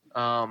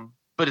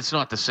 but it's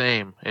not the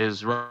same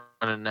as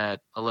running that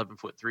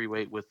 11-foot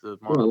 3-weight with the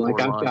mono. Well, like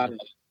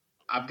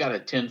I've got a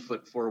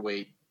 10-foot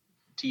 4-weight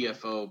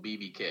TFO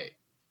BBK.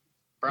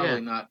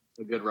 Probably not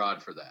a good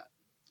rod for that.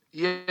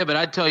 Yeah, but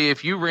I'd tell you,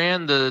 if you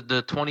ran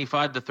the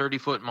 25 to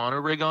 30-foot mono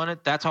rig on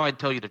it, that's how I'd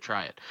tell you to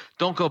try it.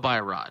 Don't go buy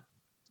a rod.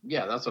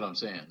 Yeah, that's what I'm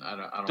saying.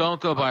 I don't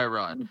go buy a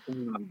rod.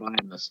 I'm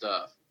buying the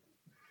stuff.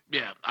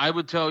 Yeah, I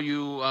would tell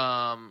you,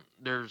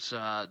 there's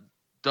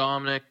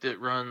Dominic that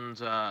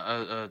runs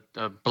a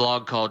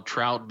blog called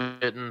Trout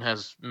Bitten,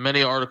 has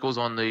many articles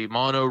on the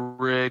mono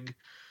rig.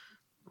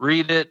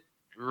 Read it,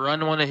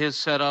 run one of his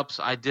setups.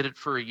 I did it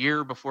for a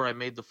year before I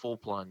made the full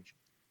plunge.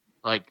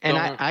 And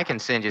I can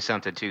send you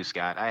something too,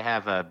 Scott. I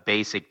have a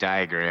basic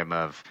diagram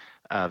of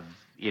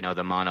you know,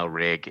 the mono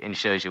rig, and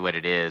shows you what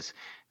it is.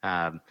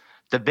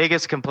 The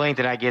biggest complaint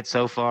that I get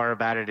so far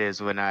about it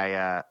is when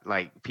I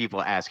like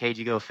people ask, "Hey, did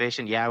you go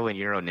fishing?" "Yeah, I went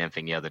Euro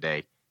nymphing the other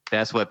day."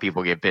 That's what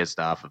people get pissed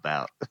off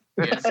about.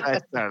 Yes. I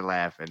started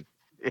laughing.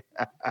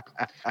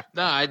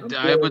 No,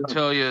 I would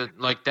tell you,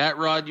 like, that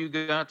rod you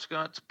got,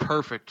 Scott's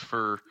perfect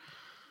for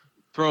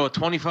throw a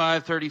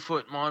 25,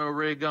 30-foot mono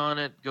rig on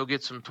it, go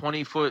get some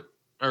 20-foot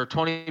or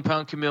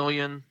 20-pound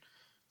chameleon,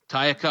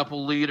 tie a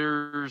couple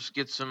leaders,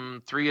 get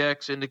some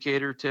 3X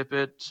indicator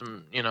tippet,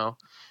 some, you know,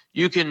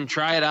 you can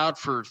try it out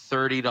for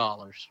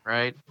 $30,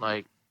 right?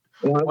 Like,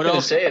 well, what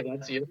else?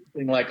 That's the other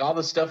thing. Like, all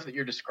the stuff that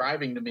you're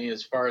describing to me,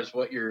 as far as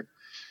what your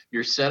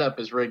setup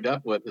is rigged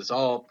up with, is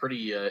all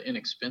pretty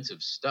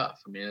inexpensive stuff.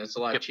 I mean, it's a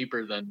lot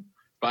cheaper than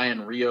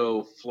buying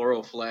Rio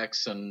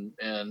Fluoroflex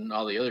and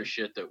all the other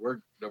shit that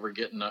we're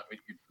getting,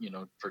 you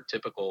know, for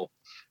typical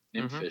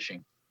nymph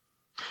fishing.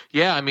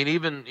 Yeah, I mean,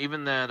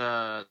 even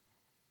that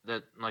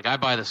like, I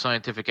buy the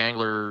Scientific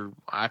Angler,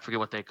 I forget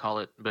what they call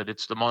it, but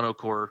it's the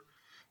monocore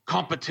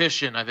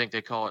competition, I think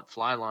they call it,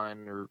 fly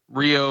line, or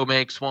Rio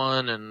makes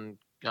one, and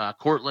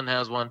Cortland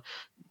has one.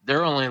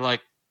 They're only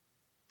like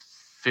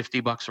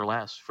 $50 or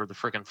less for the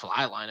freaking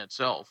fly line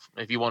itself,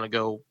 if you want to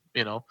go,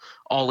 you know,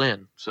 all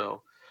in.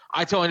 So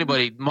I tell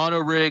anybody, mono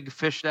rig,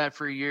 fish that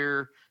for a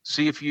year,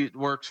 see if it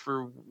works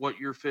for what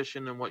you're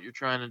fishing and what you're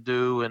trying to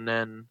do, and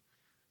then,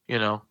 you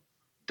know,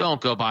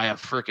 don't go buy a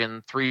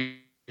freaking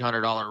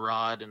 $300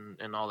 rod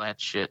and all that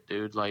shit,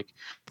 dude. Like,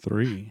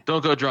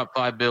 don't go drop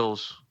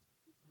 $5.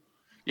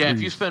 Yeah,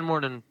 if you spend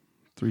more than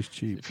Three's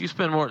cheap. If you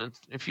spend more than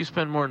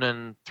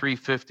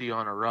 $350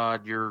 on a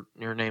rod, your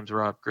name's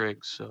Rob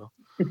Griggs. So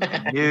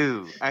I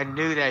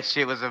knew that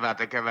shit was about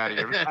to come out of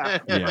your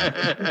mouth.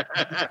 Yeah.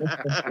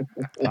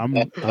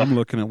 I'm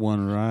looking at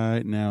one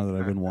right now that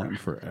I've been wanting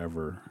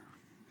forever.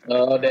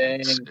 Oh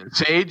dang!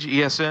 Sage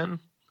ESN.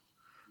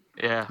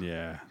 Yeah.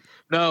 Yeah.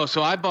 No,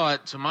 so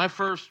my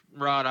first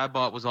rod I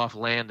bought was off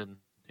Landon.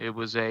 It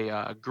was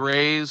a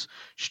Gray's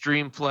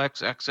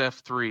Streamflex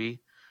XF3.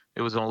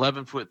 It was an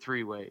 11-foot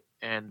 3-weight,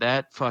 and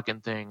that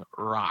fucking thing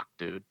rocked,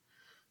 dude.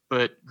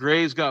 But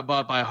Gray's got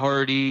bought by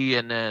Hardy,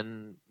 and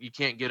then you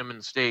can't get them in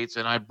the States,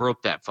 and I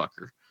broke that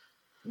fucker.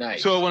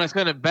 Nice. So when I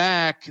sent it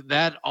back,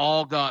 that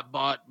all got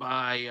bought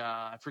by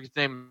I forget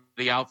the name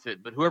of the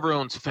outfit, but whoever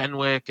owns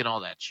Fenwick and all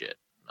that shit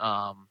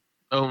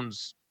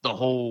owns the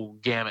whole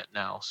gamut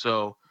now.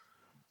 So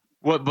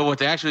what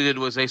they actually did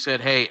was they said,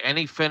 hey,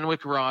 any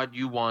Fenwick rod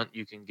you want,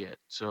 you can get.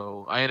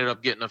 So I ended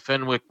up getting a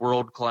Fenwick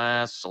World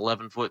Class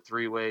 11-foot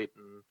 3-weight,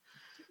 and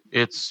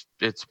it's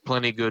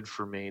plenty good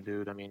for me,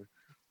 dude. I mean,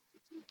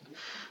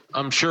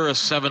 I'm sure a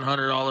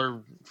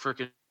 $700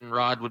 freaking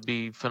rod would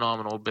be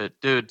phenomenal, but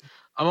dude,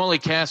 I'm only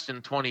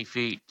casting 20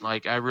 feet.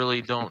 Like, I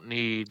really don't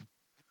need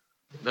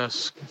the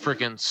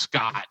freaking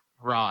Scott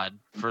rod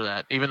for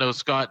that, even though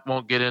Scott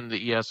won't get in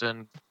the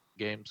ESN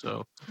game.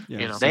 So,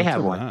 Yeah, They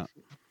have for one. that.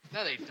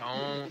 no, they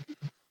don't.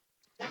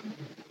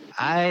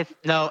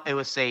 No, it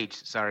was Sage.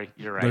 Sorry,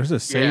 you're right. There's a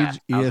Sage I was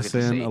gonna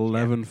ESN say, yeah.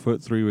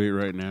 11-foot 3-weight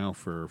right now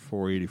for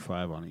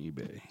 $485 on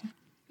eBay.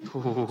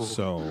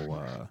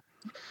 So,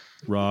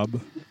 Rob,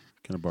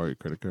 can I borrow your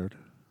credit card?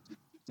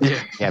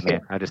 Yeah,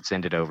 man. I just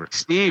send it over.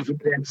 Steve,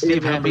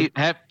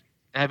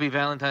 happy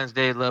Valentine's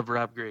Day. Love,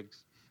 Rob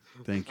Griggs.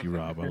 Thank you,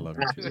 Rob. I love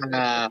you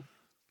too.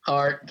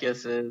 Heart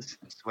kisses.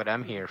 That's what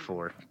I'm here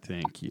for.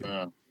 Thank you.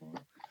 And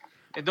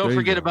don't There you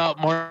forget go. about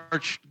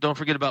March. Don't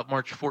forget about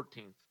March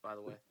 14th, by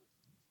the way.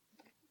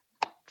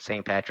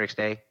 St. Patrick's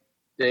Day.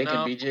 Jake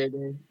No. and BJ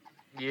Day.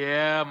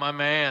 Yeah, my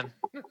man.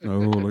 Oh,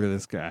 look at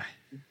this guy.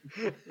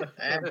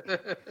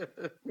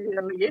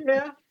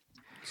 Yeah.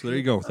 So there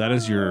you go.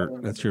 That's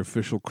your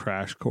official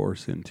crash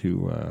course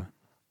into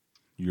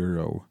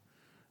Euro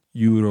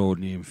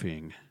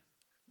nymphing.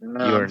 You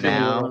are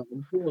now-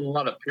 I'm feeling a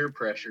lot of peer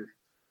pressure.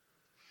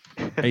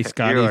 Hey,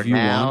 Scotty, you are if you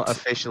now want,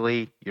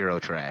 officially Euro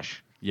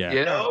trash. yeah,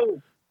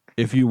 No.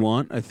 if you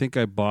want, I think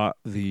I bought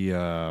the.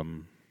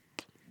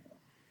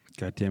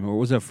 God damn it! What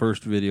was that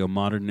first video?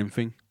 Modern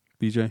nymphing,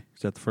 BJ.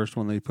 Is that the first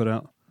one they put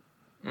out?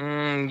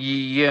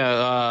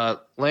 Yeah,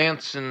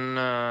 Lance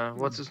and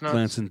what's his name?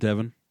 Lance and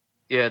Devin.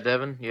 Yeah,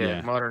 Devin. Yeah,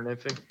 Yeah. Modern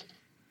Nymphing.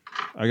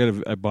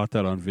 I bought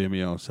that on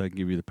Vimeo, so I can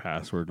give you the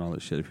password and all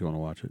that shit if you want to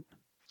watch it.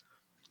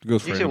 It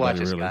goes for You should watch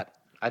anybody, it, really. Scott.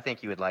 I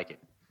think you would like it.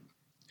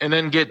 And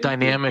then get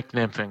Dynamic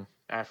Nymphing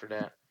after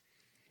that.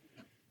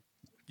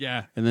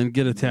 Yeah, and then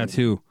get a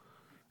tattoo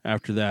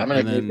after that, I'm gonna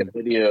and then make a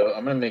video.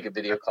 I'm gonna make a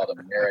video called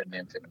 "American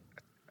Nymphing."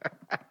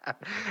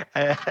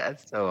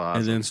 That's so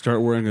awesome. and then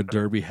start wearing a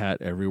derby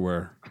hat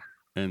everywhere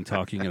and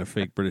talking in a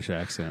fake British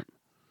accent.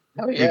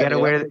 Oh, yeah, gotta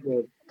dude, wear I'm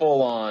gonna go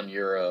full on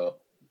Euro.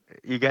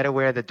 You got to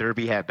wear the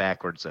derby hat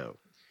backwards, though.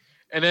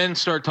 And then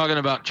start talking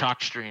about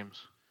chalk streams.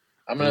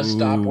 I'm gonna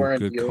stop Ooh, wearing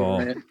good call.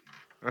 deodorant.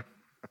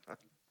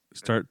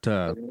 Start.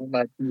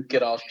 My teeth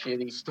get all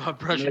shitty. Stop I'm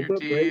brushing gonna your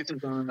put teeth.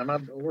 braces on. I'm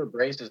gonna wear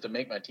braces to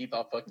make my teeth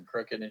all fucking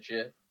crooked and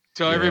shit.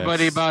 Tell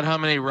everybody Yes. about how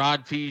many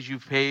rod fees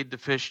you've paid to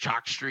fish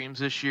chalk streams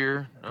this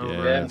year over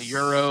in the Yes.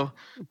 Euro.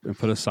 And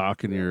put a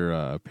sock in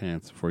your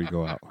pants before you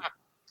go out.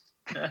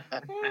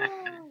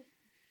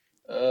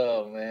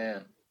 Oh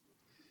man,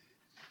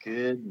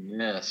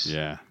 goodness.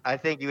 Yeah. I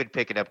think you would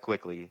pick it up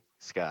quickly,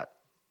 Scott.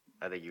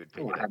 I think you would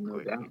pick Oh, it I up have no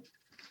quickly. doubt.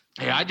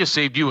 Hey, I just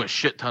saved you a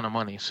shit ton of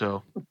money,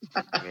 so.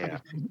 Yeah.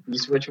 You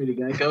switch me to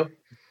Geico.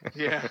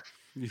 Yeah.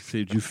 You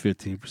saved you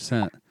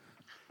 15%.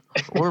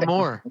 Or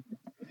more.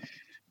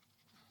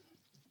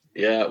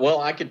 Yeah,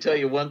 well, I can tell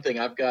you one thing.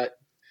 I've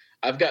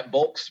got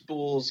bulk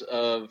spools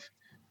of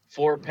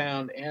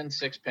 4-pound and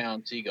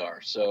 6-pound cigar,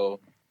 so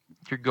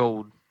You're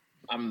gold.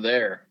 I'm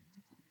there.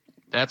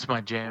 That's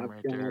my jam I've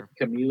right got there.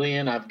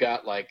 chameleon. I've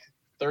got like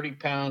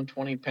 30-pound,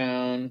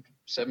 20-pound,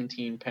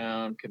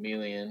 17-pound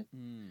chameleon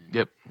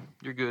Yep.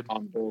 You're good.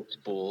 on bulk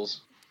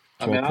spools.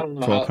 I 12 mean, I don't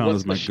know. 12 pound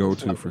what's is my the go-to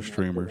shelf life for on that?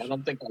 streamers.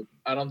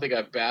 I don't think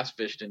I've bass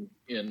fished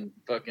in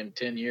fucking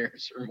 10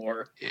 years or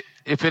more.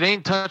 If it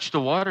ain't touched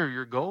the water,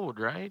 you're gold,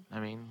 right? I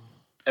mean,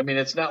 I mean,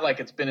 it's not like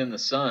it's been in the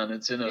sun.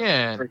 It's in a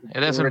yeah, freaking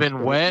it hasn't storage been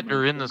bin. wet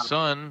or in the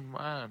sun.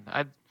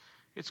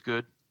 It's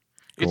good.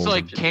 It's Golden.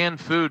 like canned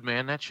food,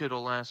 man. That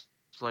shit'll last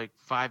like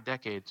 5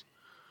 decades.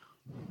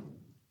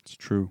 It's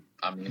true.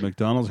 I mean,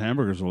 McDonald's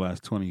hamburgers will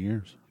last 20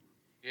 years.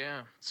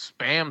 Yeah,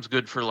 Spam's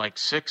good for like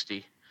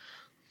 60.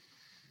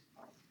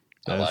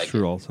 I That's like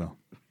true also.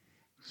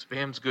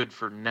 Spam's good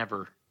for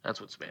never.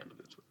 That's what Spam's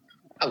good for.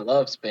 I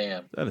love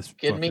Spam. That is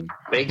Kidding me? fucking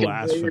Bacon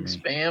blasphemy. flavored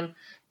Spam.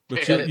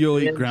 But Cut it you'll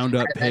eat thin, ground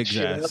up fry that pig's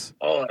shit up. ass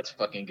Oh, that's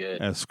fucking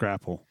good. as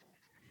scrapple.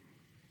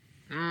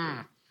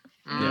 Mm.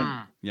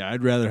 Yeah,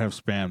 I'd rather have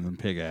Spam than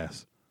pig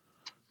ass.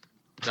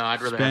 No,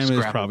 I'd rather have Spam is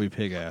Scrabble. probably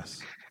pig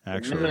ass,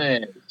 actually.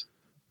 Nice.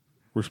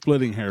 We're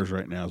splitting hairs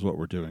right now is what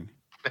we're doing.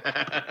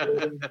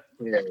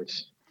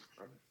 Yes.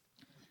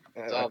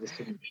 It's all the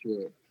same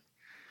shit.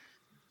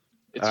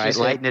 It's All right, just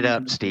lighten like- it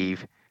up,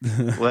 Steve.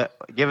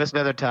 Give us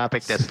another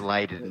topic that's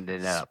lightened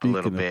it up a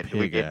little Speaking of bit. We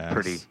pig get ass.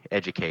 pretty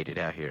educated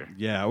out here.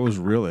 Yeah, I was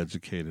real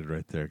educated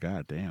right there.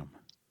 God damn.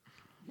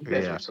 You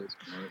guys Yeah. are so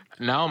smart.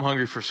 Now I'm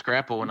hungry for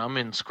Scrapple, and I'm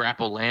in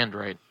Scrapple land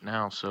right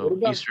now. What So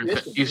about Eastern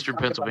fishing? Eastern Talk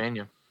about-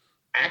 Pennsylvania.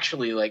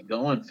 Actually, like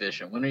going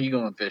fishing. When are you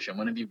going fishing?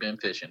 When have you been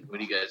fishing? What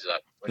do you guys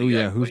up? Oh,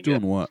 yeah. Who's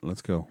doing what?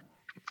 Let's go.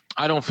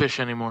 I don't fish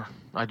anymore.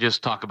 I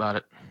just talk about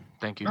it.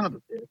 Thank you. Son of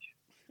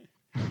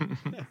a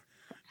bitch.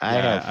 I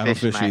have I don't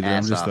fished fish my either. I'm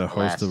ass just off the the host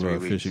last of 3 a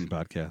weeks. fishing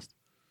podcast.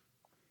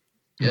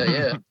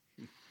 Yeah.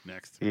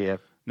 Next. Yeah.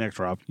 Next,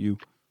 Rob. You.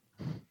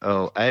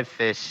 Oh, I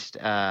fished.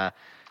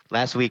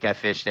 Last week I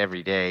fished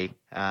every day.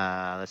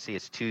 Let's see,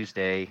 it's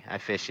Tuesday. I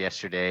fished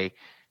yesterday.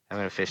 I'm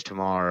gonna fish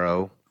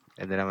tomorrow,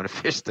 and then I'm gonna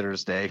fish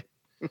Thursday.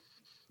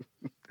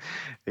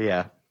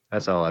 Yeah,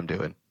 that's all I'm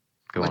doing.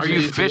 Going What Are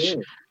you you do fishing. fish?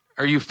 today?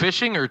 Are you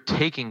fishing or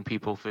taking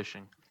people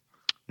fishing?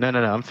 No,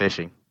 I'm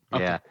fishing.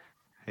 Okay.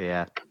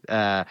 Yeah.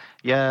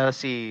 Yeah. Let's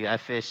see. I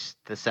fished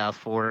the South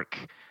Fork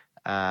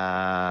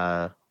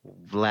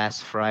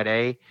last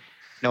Friday.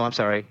 No, I'm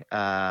sorry.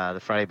 The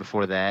Friday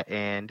before that,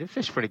 and it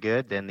fished pretty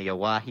good. Then the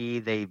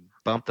Oahe, they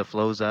bumped the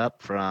flows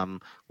up from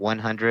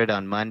 100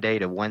 on Monday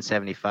to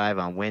 175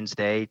 on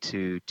Wednesday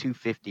to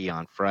 250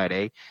 on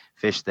Friday.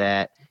 Fished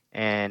that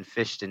and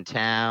fished in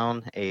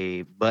town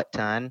a butt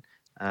ton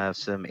of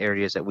some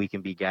areas that we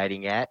can be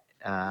guiding at.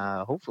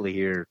 Hopefully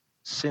here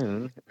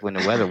soon when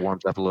the weather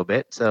warms up a little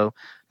bit. So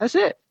that's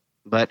it.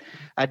 But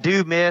I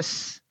do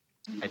miss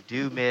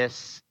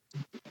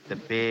the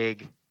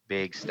big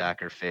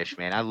stocker fish,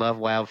 man. I love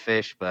wild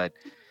fish, but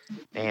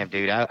damn,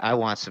 dude, I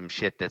want some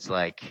shit that's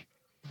like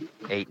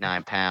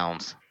 8-9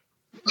 pounds.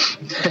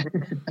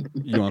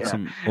 You want Yeah.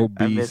 some I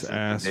obese miss some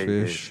ass big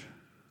fish?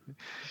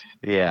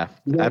 Yeah,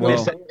 You I got Well-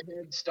 miss any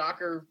head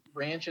stalker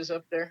ranches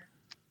up there?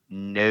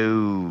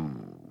 no.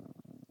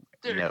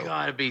 There No.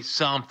 gotta be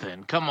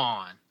something. Come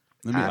on.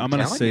 I'm going to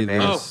telling say you, man.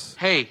 this. Oh,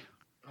 hey.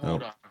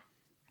 Hold Oh. on.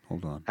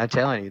 Hold on. I'm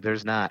telling you,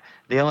 there's not.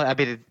 I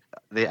mean,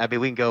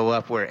 we can go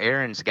up where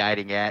Aaron's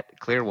guiding at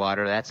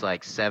Clearwater. That's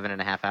like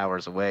 7.5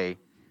 hours away.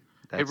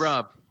 Hey,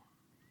 Rob.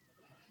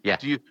 Yeah.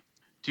 Do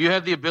you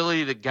have the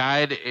ability to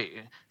guide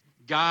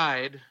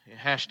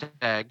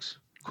hashtags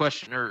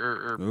question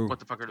or Ooh, what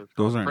the fuck are those?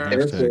 Those called? aren't Air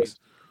hashtags. quotes.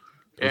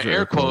 Those are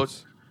Air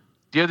quotes.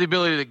 Do you have the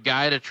ability to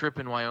guide a trip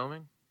in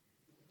Wyoming?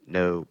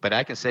 No, but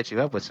I can set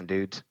you up with some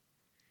dudes.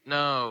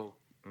 No.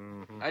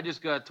 Mm-hmm. I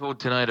just got told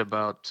tonight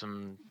about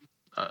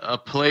a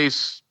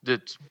place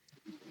that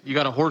you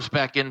got to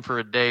horseback in for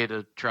a day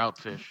to trout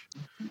fish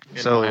in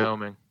So-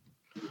 Wyoming.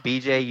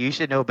 BJ, you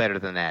should know better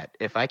than that.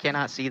 If I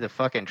cannot see the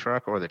fucking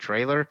truck or the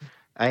trailer,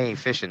 I ain't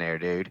fishing there,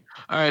 dude.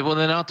 All right, well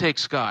then I'll take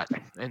Scott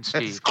and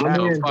Steve. Scott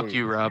So and fuck Steve.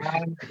 you, Rob.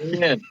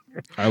 Man,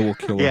 I will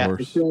kill Yeah. a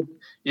horse.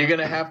 you're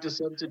gonna have to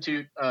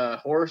substitute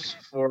horse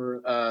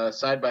for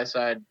side by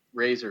side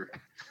razor.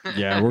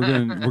 Yeah, we're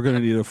gonna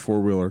need a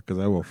 4-wheeler because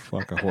I will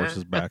fuck a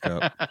horse's back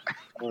up.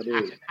 Oh,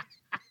 dude.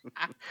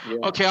 Yeah.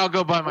 Okay, I'll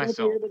go by I won't be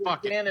myself. able to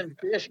Fuck it. stand and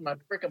fish. My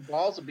freaking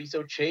balls will be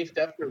so chafed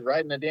after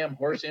riding a damn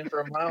horse in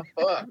for a mile.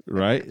 Fuck.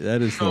 Right?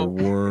 That is the No.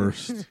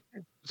 worst.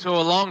 So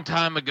a long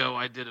time ago,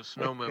 I did a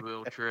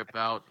snowmobile trip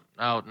out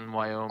in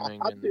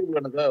Wyoming, I'll and do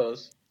one of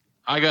those.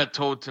 I got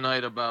told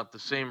tonight about the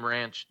same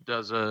ranch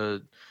does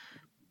a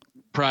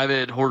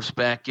private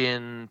horseback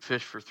in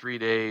fish for 3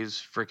 days.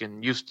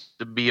 Freaking used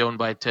to be owned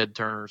by Ted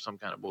Turner or some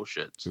kind of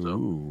bullshit. So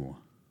Ooh,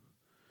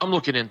 I'm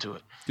looking into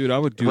it. dude, I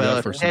would do Well, that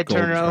if for some Ted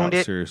golden Turner trout. owned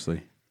it-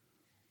 Seriously.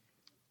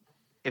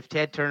 If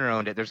Ted Turner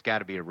owned it, there's got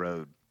to be a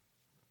road.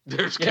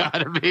 There's Yeah. got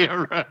to be a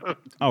road.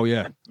 Oh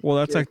yeah. Well,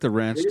 that's like the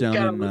ranch We just down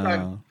gotta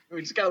in. look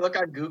We just gotta look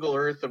on Google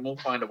Earth and we'll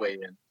find a way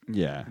in.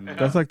 Yeah,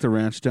 that's like the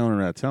ranch down in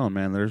Rattellon,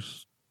 man.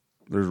 There's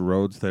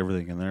roads to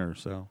everything in there,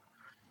 so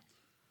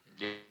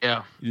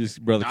Yeah, you just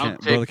I'll brother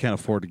can't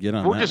afford to get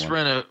on we'll that just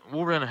one.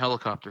 we'll rent a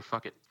helicopter.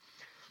 Fuck it.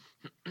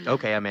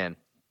 Okay, I'm in.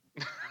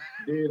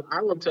 Dude,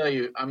 I will tell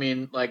you, I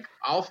mean, like,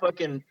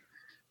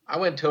 I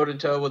went toe to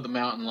toe with the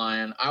mountain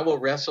lion. I will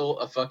wrestle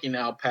a fucking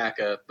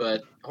alpaca,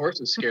 but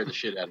horses scare the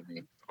shit out of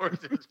me.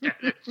 Horses scare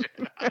the shit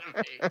out of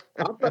me.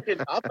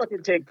 I'll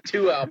fucking take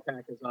 2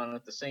 alpacas on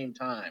at the same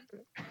time.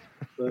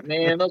 But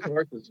man, those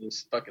horses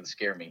just fucking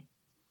scare me.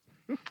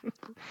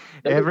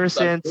 They're Ever just,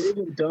 like, since- big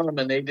and dumb,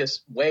 and they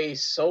just weigh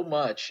so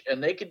much,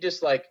 and they could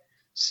just like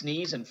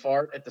sneeze and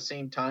fart at the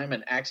same time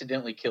and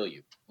accidentally kill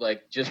you.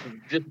 Like just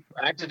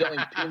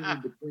accidentally pin you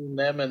between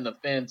them and the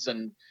fence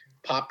and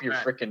pop your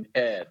Right. freaking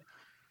head.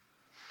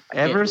 I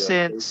can't Ever do it.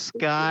 since They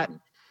Scott- scare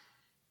me.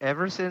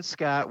 Ever since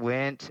Scott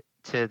went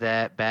to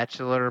that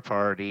bachelor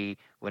party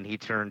when he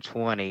turned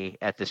 20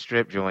 at the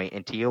strip joint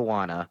in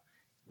Tijuana,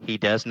 he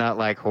does not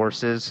like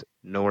horses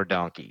nor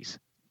donkeys.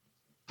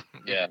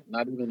 Yeah,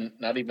 not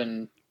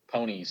even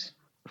ponies.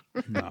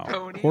 No,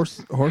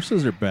 Ponies.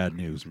 horses are bad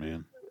news,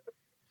 man.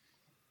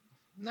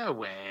 No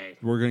way.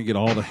 We're gonna get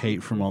all the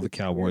hate from all the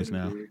cowboys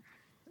now.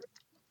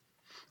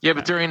 Yeah,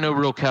 but there ain't no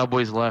real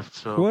cowboys left.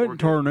 So we're What good.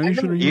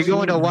 tarnation are you? You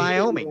going to saying?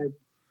 Wyoming?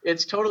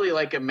 It's totally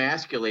like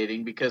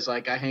emasculating because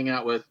like I hang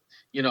out with,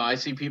 I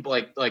see people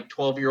like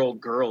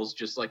 12-year-old girls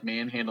just like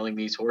manhandling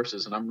these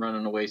horses, and I'm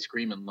running away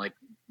screaming like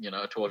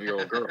a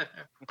 12-year-old girl.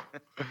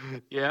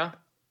 Yeah.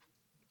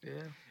 Yeah.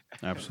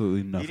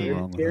 Absolutely nothing didn't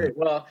wrong with Scary. that.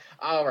 Well,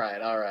 all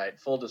right.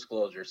 Full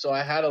disclosure. So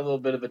I had a little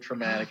bit of a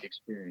traumatic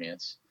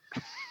experience.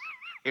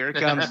 Here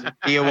comes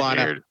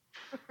Tijuana.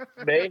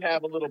 May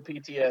have a little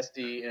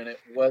PTSD, and it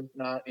was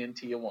not in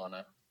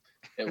Tijuana.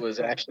 It was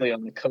actually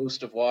on the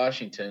coast of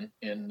Washington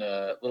in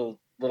a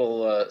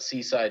little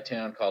seaside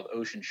town called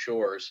Ocean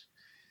Shores.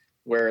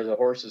 where the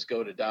horses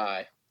go to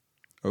die.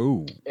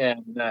 Oh,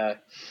 And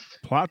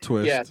plot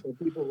twist. yeah, so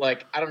people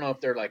like, I don't know if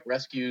they're like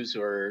rescues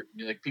or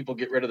like people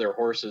get rid of their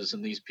horses,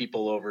 and these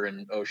people over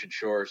in Ocean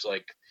Shores,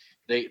 like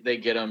they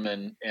get them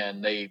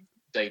and they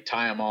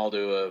tie them all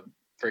to a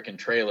freaking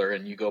trailer,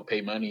 and you go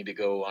pay money to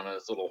go on a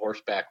little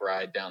horseback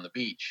ride down the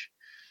beach.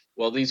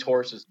 Well, these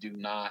horses do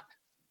not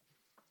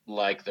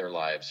like their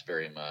lives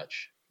very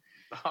much.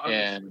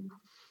 And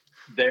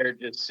they're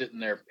just sitting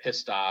there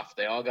pissed off.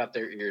 They all got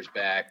their ears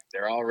back.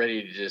 They're all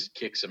ready to just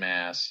kick some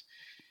ass.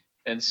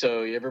 And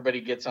so everybody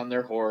gets on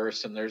their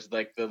horse, and there's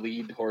like the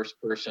lead horse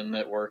person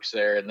that works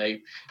there, and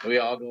we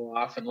all go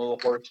off in a little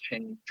horse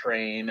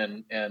train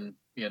and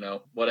you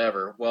know,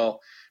 whatever. Well,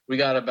 we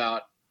got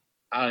about,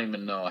 I don't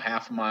even know,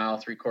 half a mile,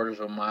 3/4 of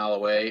a mile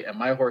away, and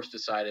my horse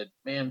decided,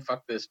 man,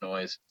 fuck this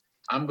noise.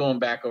 I'm going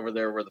back over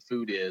there where the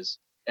food is.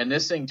 And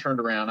this thing turned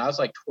around. I was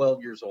like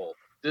 12 years old.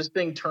 This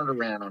thing turned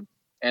around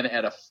and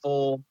at a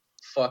full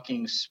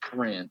fucking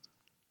sprint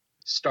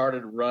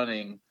started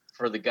running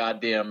for the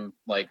goddamn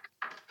like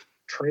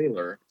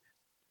trailer.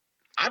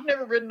 I've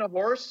never ridden a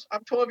horse.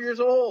 I'm 12 years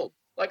old.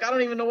 Like, I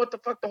don't even know what the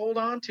fuck to hold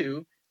on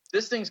to.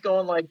 This thing's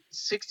going like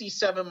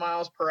 67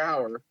 miles per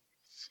hour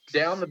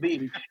down the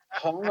beach,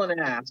 hauling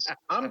ass.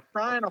 I'm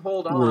trying to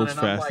hold on, World's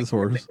and I'm like fastest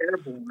horse.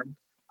 airborne.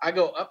 I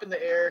go up in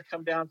the air,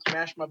 come down,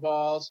 smash my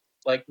balls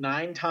like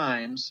 9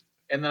 times,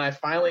 and then I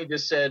finally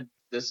just said,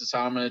 this is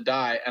how I'm going to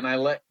die. And I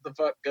let the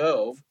fuck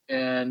go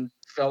and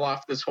fell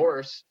off this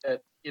horse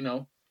at, you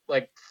know,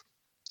 like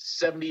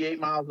 78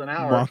 miles an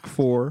hour. Mach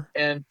 4.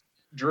 And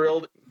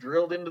drilled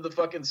into the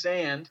fucking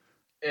sand.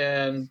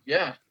 And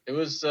yeah, it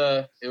was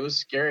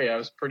scary. I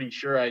was pretty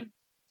sure I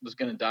was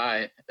going to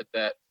die at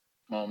that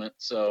moment.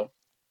 So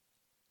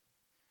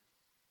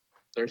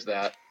there's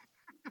that.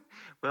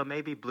 Well,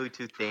 maybe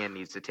Bluetooth Dan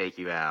needs to take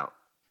you out.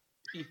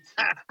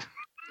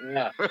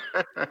 Yeah.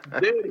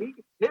 Dude,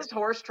 his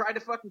horse tried to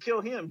fucking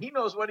kill him. He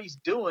knows what he's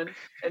doing,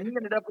 and he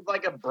ended up with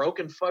like a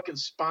broken fucking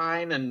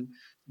spine and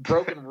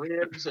broken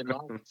ribs and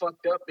all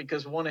fucked up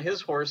because one of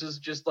his horses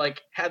just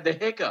like had the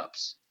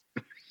hiccups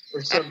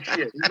or some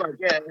shit. He's like,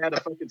 yeah, I had a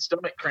fucking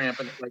stomach cramp,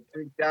 and it like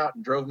freaked out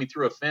and drove me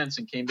through a fence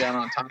and came down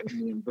on top of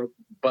me and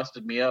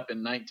busted me up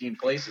in 19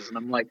 places. And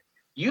I'm like,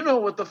 you know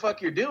what the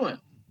fuck you're doing?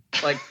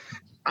 Like,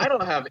 I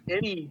don't have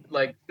any,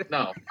 like,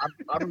 no,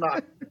 I'm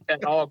not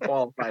at all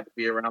qualified to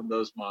be around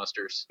those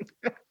monsters.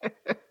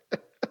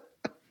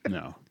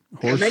 No.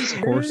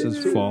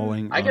 Horses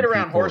falling. I get on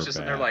around people are horses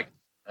and they're bad. like,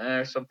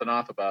 there's something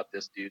off about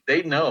this dude.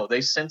 They know,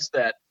 they sense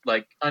that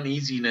like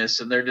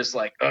uneasiness, and they're just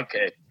like,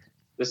 okay,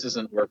 this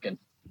isn't working.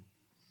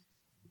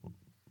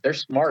 They're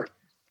smart.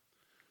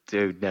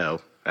 Dude,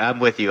 no. I'm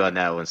with you on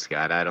that one,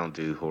 Scott. I don't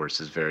do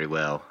horses very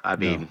well. I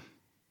mean,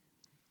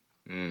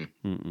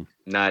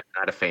 not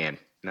a fan.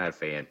 Not a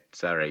fan.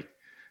 Sorry.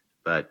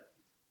 But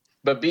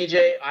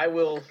BJ, I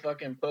will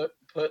fucking put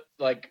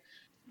like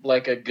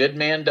a good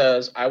man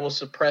does. I will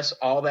suppress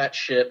all that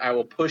shit. I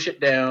will push it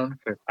down.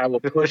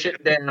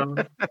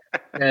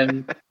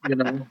 And, you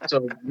know,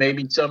 so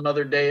maybe some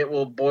other day it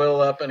will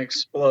boil up and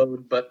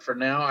explode. But for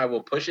now, I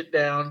will push it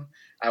down.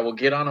 I will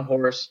get on a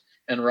horse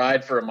and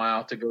ride for a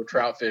mile to go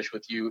trout fish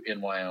with you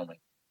in Wyoming.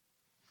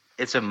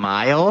 it's a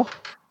mile?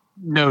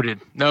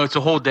 Noted. No, it's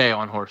a whole day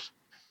on horse.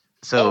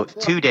 So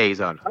 2 days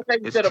on. I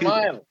thought you It's said a 2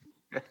 mile.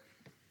 Man,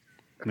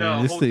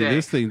 No, whole day.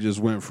 this thing just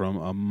went from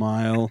a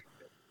mile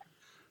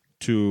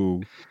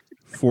to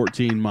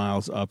 14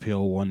 miles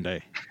uphill one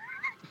day.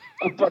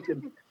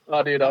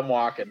 Oh, dude, I'm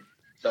walking.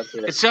 That's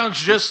it. It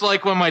sounds just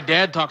like when my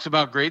dad talks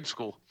about grade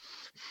school.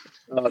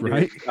 Oh, dude,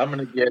 Right? I'm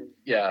gonna get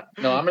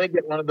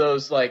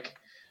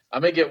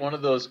one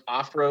of those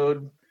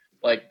off-road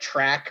like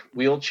track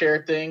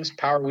wheelchair things,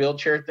 power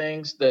wheelchair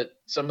things that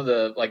some of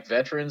the like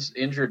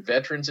injured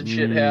veterans and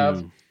shit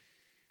have.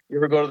 You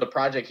ever go to the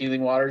Project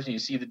Healing Waters and you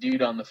see the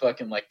dude on the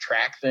fucking like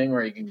track thing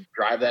where you can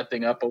drive that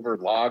thing up over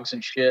logs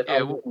and shit? Yeah,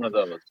 I'll get one of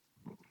those.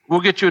 We'll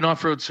get you an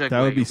off-road Segway.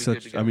 That would be You'll good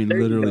such, to go. I mean, There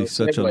you literally go,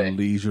 such a Segway.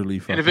 leisurely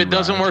fucking And if it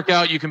doesn't ride. work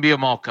out, you can be a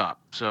mall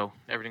cop. So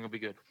everything will be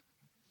good.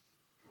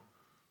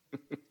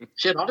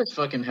 Shit, I'll just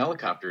fucking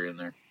helicopter in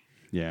there.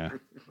 Yeah.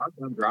 I'll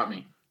come drop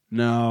me.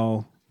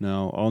 No,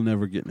 I'll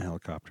never get in a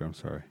helicopter. I'm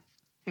sorry.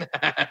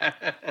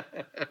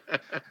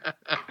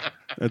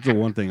 That's the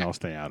one thing I'll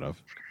stay out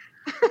of.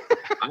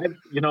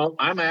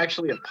 I'm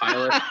actually a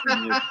pilot.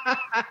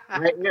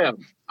 I am.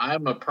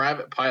 I'm a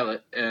private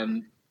pilot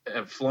and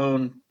have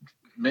flown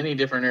many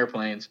different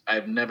airplanes.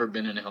 I've never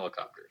been in a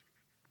helicopter.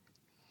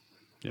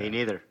 Yeah. Me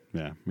neither.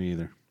 Yeah, me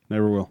either.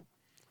 Never will.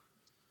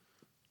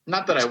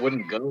 Not that I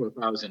wouldn't go if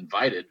I was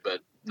invited, but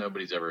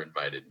nobody's ever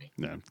invited me.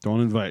 Yeah, don't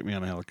invite me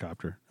on a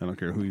helicopter. I don't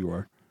care who you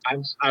are.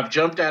 I've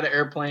jumped out of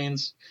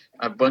airplanes.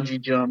 I've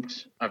bungee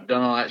jumped. I've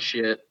done all that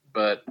shit,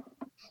 but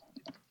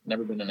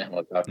never been in a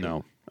helicopter.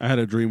 No. I had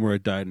a dream where I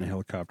died in a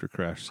helicopter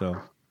crash, so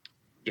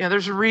Yeah,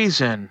 there's a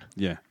reason.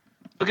 yeah,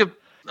 Look at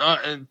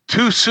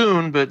too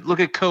soon, but look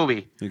at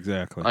Kobe.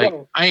 exactly. Like,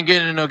 Well- I ain't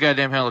getting in no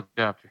goddamn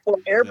helicopter. Well,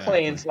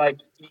 airplanes, like,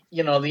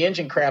 the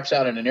engine craps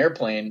out in an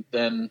airplane,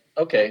 then,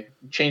 okay,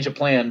 change of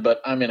plan, but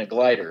I'm in a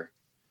glider.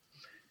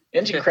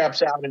 Engine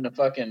craps out in a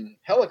fucking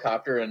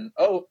helicopter, and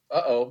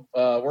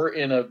we're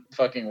in a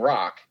fucking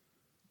rock,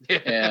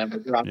 and we're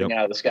dropping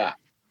out of the sky.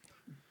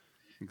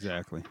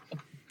 Exactly.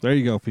 There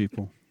you go,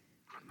 people.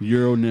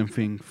 Euro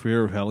nymphing,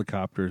 fear of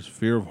helicopters,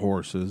 fear of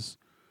horses.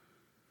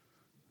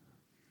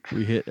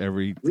 We hit We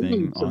everything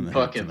need on some the head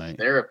fucking tonight.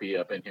 therapy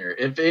up in here.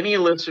 If any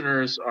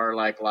listeners are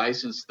like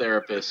licensed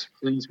therapists,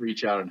 please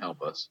reach out and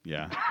help us.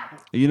 Yeah.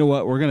 You know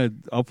what?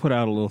 I'll put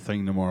out a little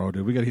thing tomorrow,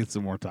 dude. We got to hit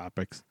some more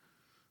topics.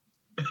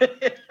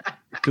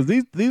 Because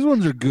these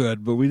ones are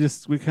good, but we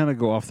kind of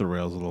go off the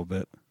rails a little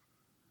bit.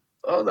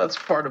 Oh, that's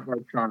part of our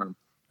charm.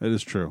 That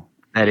is true.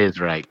 That is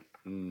right.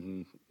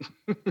 Mm-hmm.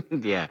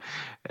 Yeah,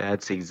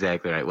 that's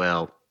exactly right.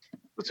 Well,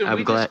 Listen, I'm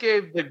we glad- just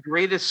gave the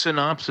greatest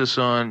synopsis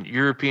on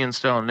European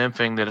style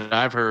nymphing that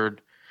I've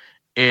heard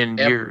in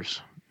Ever.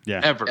 years.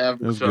 Yeah. Ever.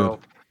 Ever. was So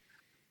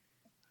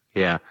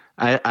yeah,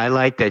 I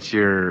like that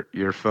your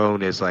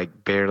phone is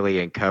like barely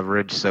in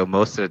coverage. So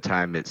most of the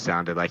time it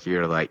sounded like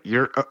you're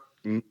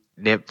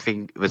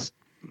nymphing was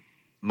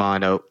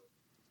mono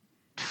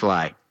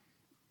fly.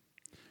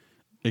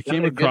 It came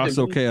Sounded good across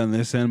to me. okay on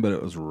this end, but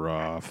it was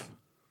rough.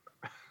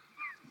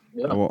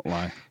 Yeah. I won't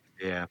lie.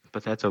 Yeah,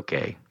 but that's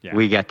okay. Yeah.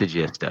 We got the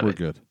gist of We're it.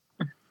 good.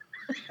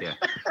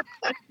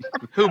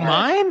 who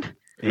mind?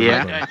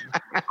 Yeah.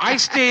 I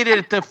stayed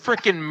at the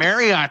frickin'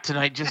 Marriott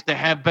tonight just to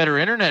have better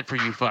internet for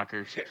you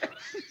fuckers.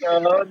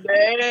 Oh,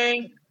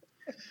 dang.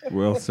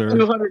 Well, sir.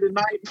 200 a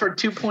night for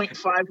 2.5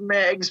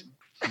 megs.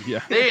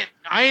 Yeah.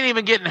 I ain't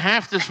even getting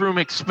half this room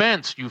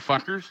expense, you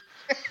fuckers.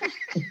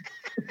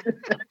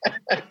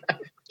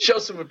 Show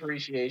some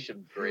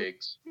appreciation,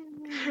 Briggs.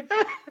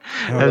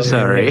 I'm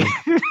sorry.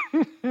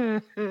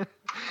 Wait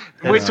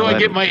till I funny.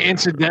 get my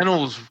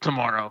incidentals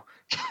tomorrow.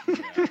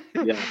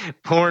 Yeah.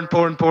 Porn,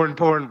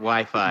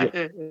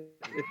 Wi-Fi.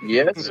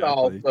 Yes,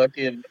 I'll Exactly.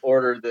 fucking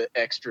order the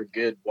extra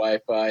good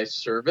Wi-Fi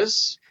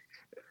service.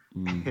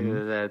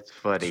 Mhm. That's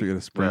funny. So you got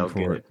to spring Well,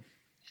 for good. it.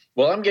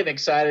 Well, I'm getting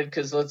excited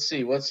because let's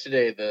see, what's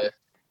today? The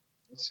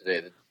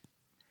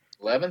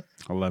 11th,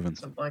 11th.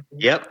 something like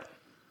that. Yep.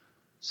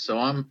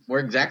 So we're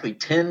exactly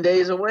 10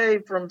 days away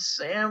from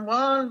San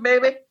Juan,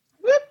 baby.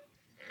 Whoop.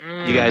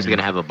 You guys are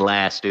gonna have a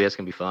blast, dude. That's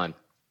gonna be fun.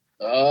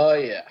 Oh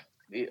yeah,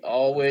 we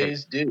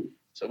always do.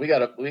 So we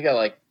got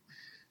like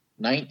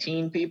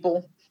 19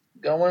 people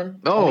going.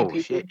 20 Oh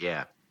people. shit,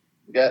 yeah.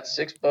 We got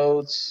 6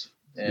 boats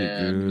Be a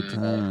and good a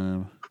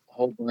time.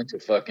 whole bunch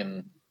of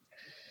fucking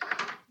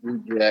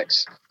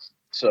rejects.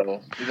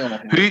 So we're gonna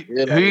have Who a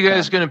good you old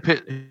guys time.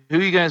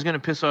 gonna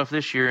piss off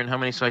this year, and how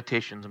many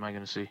citations am I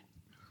gonna see?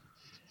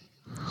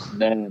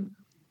 None.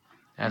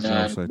 That's No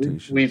None.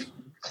 citations. We've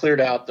cleared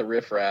out the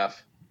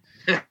riffraff.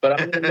 But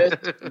I'm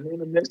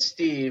gonna miss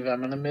Steve. I'm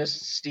gonna miss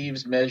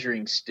Steve's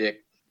measuring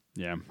stick.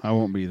 Yeah, I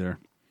won't be there.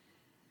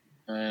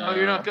 Oh,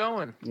 you're not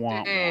going. Wah,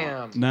 wah.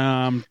 Damn.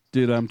 Nah,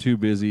 I'm too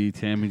busy.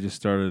 Tammy just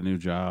started a new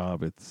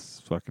job.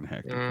 It's fucking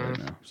hectic right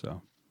now.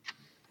 So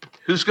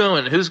Who's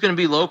going? Who's going to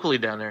be locally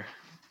down there?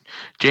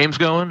 James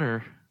going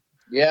or?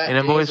 Yeah, Any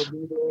of them James boys?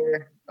 will be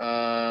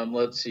there.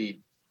 Let's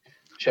see.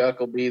 Chuck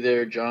will be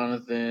there.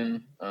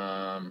 Jonathan.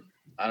 I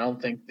don't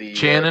think the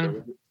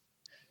Shannon?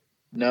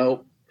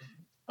 Nope.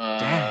 Dang.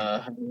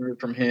 I haven't heard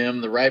from him.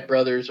 The Wright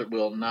brothers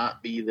will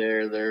not be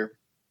there. They're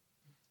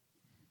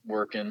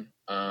working.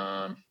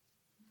 Let's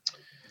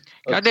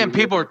Goddamn, see.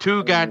 people are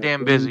too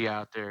goddamn busy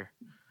out there.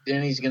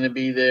 Denny's gonna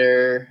be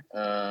there.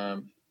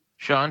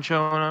 Sean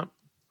showing up?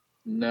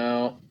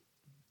 No.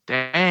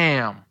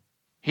 Damn.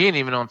 He ain't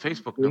even on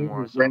Facebook no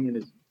more. So.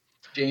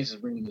 James is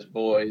bringing his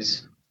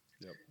boys.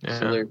 So Yeah.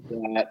 there's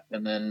that.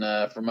 And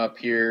then from up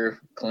here,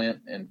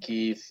 Clint and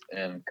Keith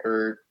and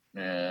Kurt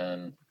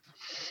and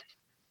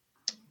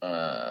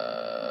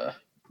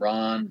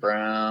Ron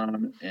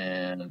Brown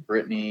and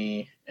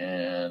Brittany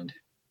and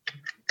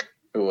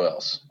who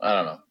else? I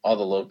don't know. All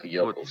the local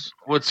yokels.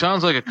 What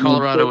sounds like a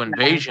Colorado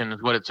invasion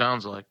is what it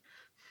sounds like.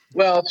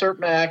 Well, Sert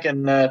Mac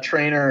and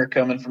Trainer are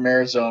coming from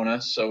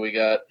Arizona, so we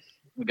got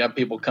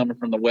people coming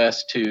from the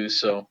west too.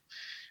 So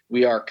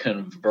we are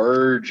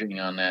converging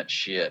on that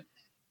shit.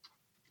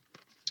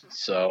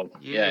 So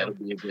yeah, it'll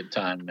be a good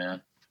time,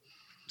 man.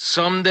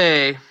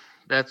 Someday,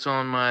 that's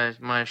on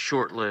my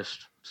short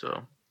list.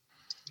 So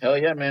Hell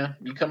yeah, man.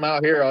 You come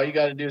out here, all you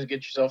got to do is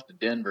get yourself to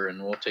Denver,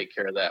 and we'll take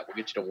care of that. We'll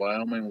get you to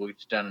Wyoming. We'll get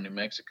you down to New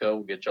Mexico.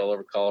 We'll get you all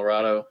over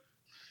Colorado.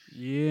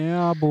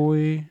 yeah,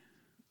 boy.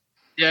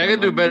 yeah, I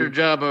gotta do a better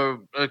job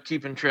of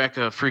keeping track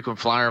of frequent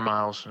flyer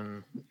miles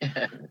and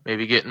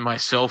maybe getting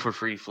myself a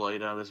free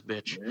flight out of this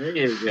bitch. There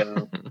you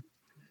go.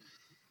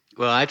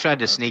 Well, I tried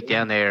to sneak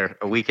down there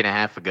a week and a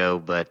half ago,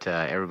 but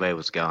everybody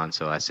was gone,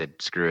 so I said,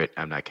 "Screw it,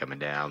 I'm not coming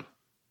down."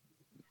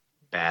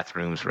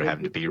 Bathrooms were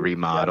having to be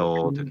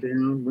remodeled.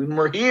 And, When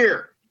we're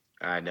here.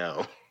 I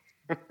know.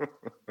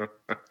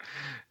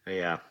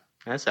 Yeah,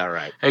 that's all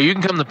right. Hey, you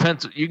can come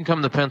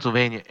to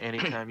Pennsylvania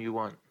anytime you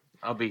want.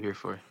 I'll be here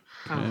for you.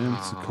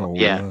 Pensacola.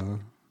 Yeah.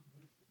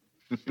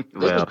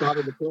 Well,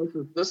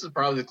 This is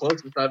probably the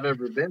closest I've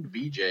ever been to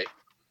BJ.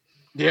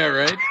 Yeah,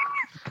 right.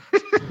 To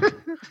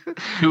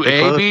The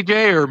close-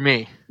 BJ or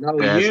me? No,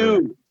 Yeah,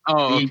 you.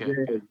 Oh, okay.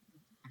 BJ.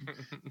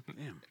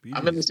 Damn,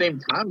 I'm in the same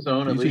time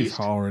zone at BJ's least.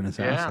 hollering his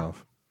ass Yeah.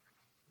 off.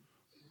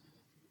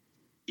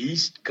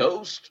 East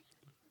Coast.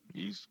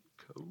 East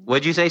Coast.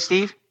 What'd you say,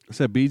 Steve? I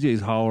said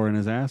BJ's hollering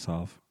his ass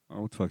off. I don't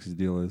know what the fuck his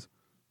deal is.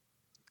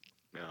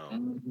 No.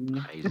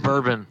 Mhm.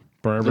 Bourbon.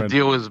 Bourbon. The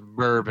deal is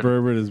bourbon.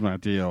 Bourbon is my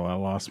deal. I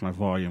lost my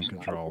volume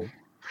control.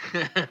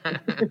 I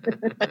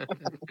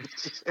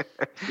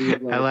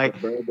like.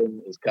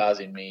 bourbon is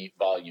causing me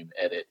volume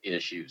edit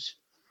issues.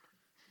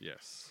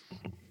 Yes.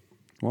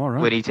 Well, all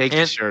right. When he takes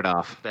And- his shirt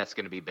off, that's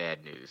going to be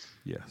bad news.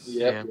 Yes.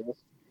 Yeah.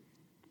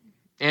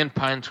 And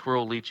pine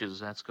squirrel leeches.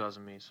 That's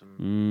causing me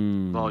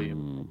some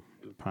volume.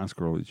 Pine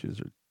squirrel leeches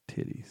are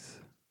titties.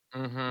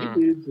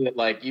 Mm-hmm. You dudes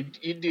that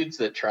you dudes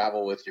that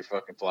travel with your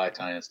fucking fly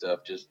tying and stuff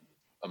just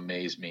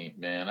amaze me,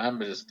 man. I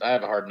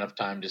have a hard enough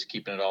time just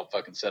keeping it all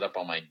fucking set up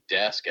on my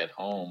desk at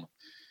home,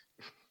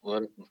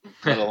 let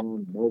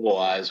alone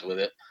mobilize with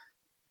it.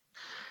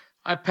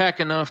 I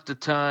pack enough to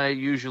tie.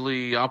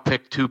 Usually, I'll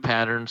pick 2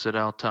 patterns that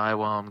I'll tie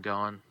while I'm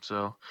gone.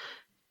 So,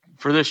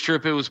 for this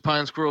trip, it was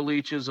pine squirrel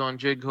leeches on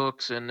jig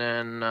hooks, and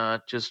then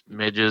just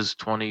midges,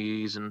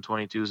 20s and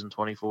 22s and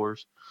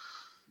 24s.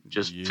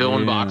 Just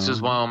filling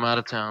boxes while I'm out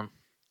of town.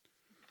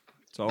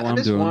 That's all I'm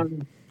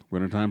doing.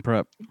 Wintertime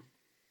prep.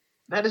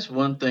 That is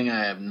one thing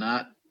I have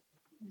not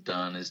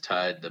done is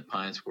tied the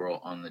pine squirrel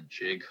on the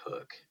jig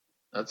hook.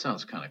 That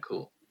sounds kind of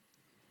cool.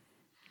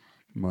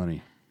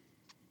 Money.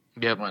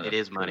 Yep. It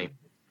is money.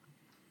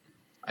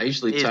 I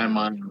usually It is tie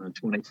mine on a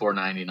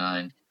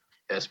 $24.99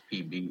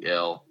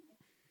 SPBL.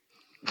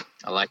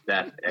 I like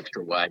that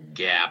extra wide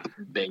gap,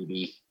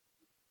 baby.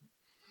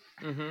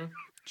 Mm-hmm.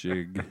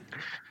 Jig.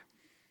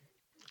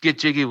 Get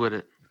jiggy with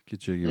it. Get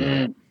jiggy with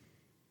it.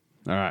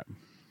 All right.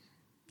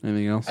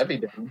 Anything else? I'd be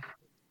down.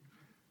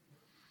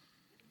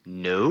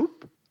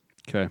 Nope.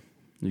 Okay.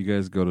 You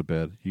guys go to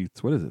bed.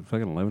 What is it?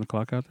 Fucking 11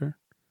 o'clock out there?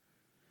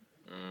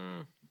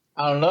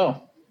 I don't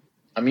know.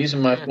 I'm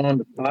using my phone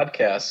to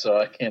podcast, so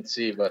I can't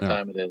see what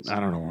time it is. I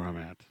don't know where I'm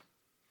at.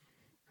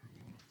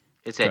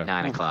 It's at Okay.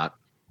 9 o'clock.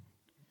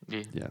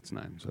 Yeah. Yeah, it's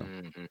 9. So,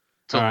 Mhm.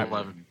 It's All right.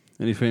 11.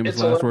 any famous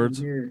It's last 11 words?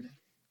 here.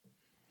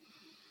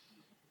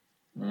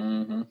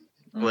 Mm-hmm.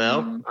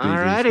 Well, Mhm.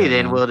 alrighty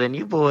then. down. Well, then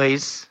you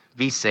boys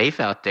be safe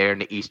out there in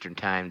the Eastern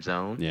Time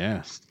Zone.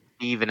 Yes.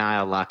 Steve and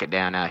I will lock it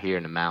down out here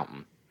in the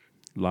mountain.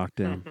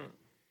 Lockdown.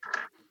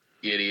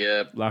 Giddy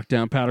up.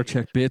 Lockdown powder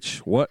check, bitch.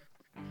 What?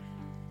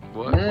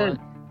 What? Mm.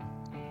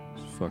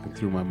 Just fucking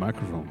threw my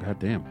microphone. God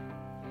damn.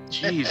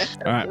 Jeez.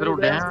 All right. Settle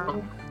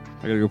down.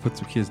 I gotta go put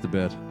some kids to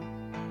bed.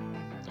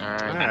 All All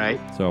right.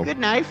 right. So, Good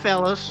night,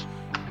 fellas.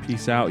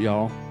 peace out,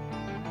 y'all.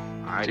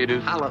 All right. See you,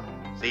 dude. Holla.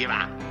 See you,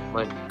 bye.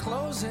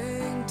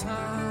 Closing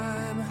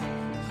time.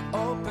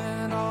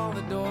 Open all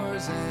the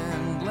doors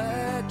and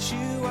let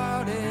you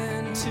out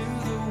into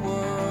the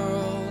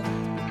world.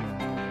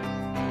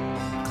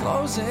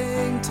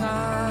 Closing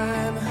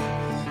time.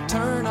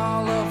 Turn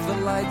all of the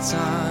lights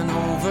on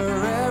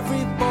over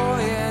every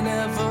boy and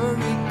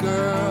every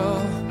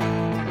girl.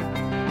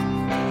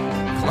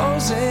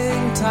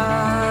 Closing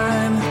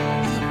time.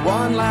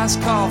 One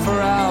last call for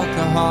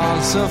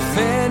alcohol, so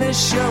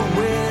finish your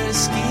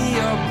whiskey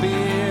or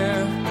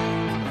beer.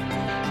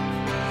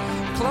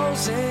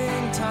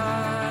 Closing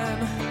time.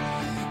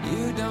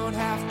 You don't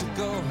have to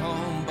go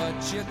home, but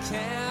you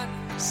can't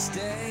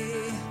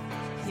stay.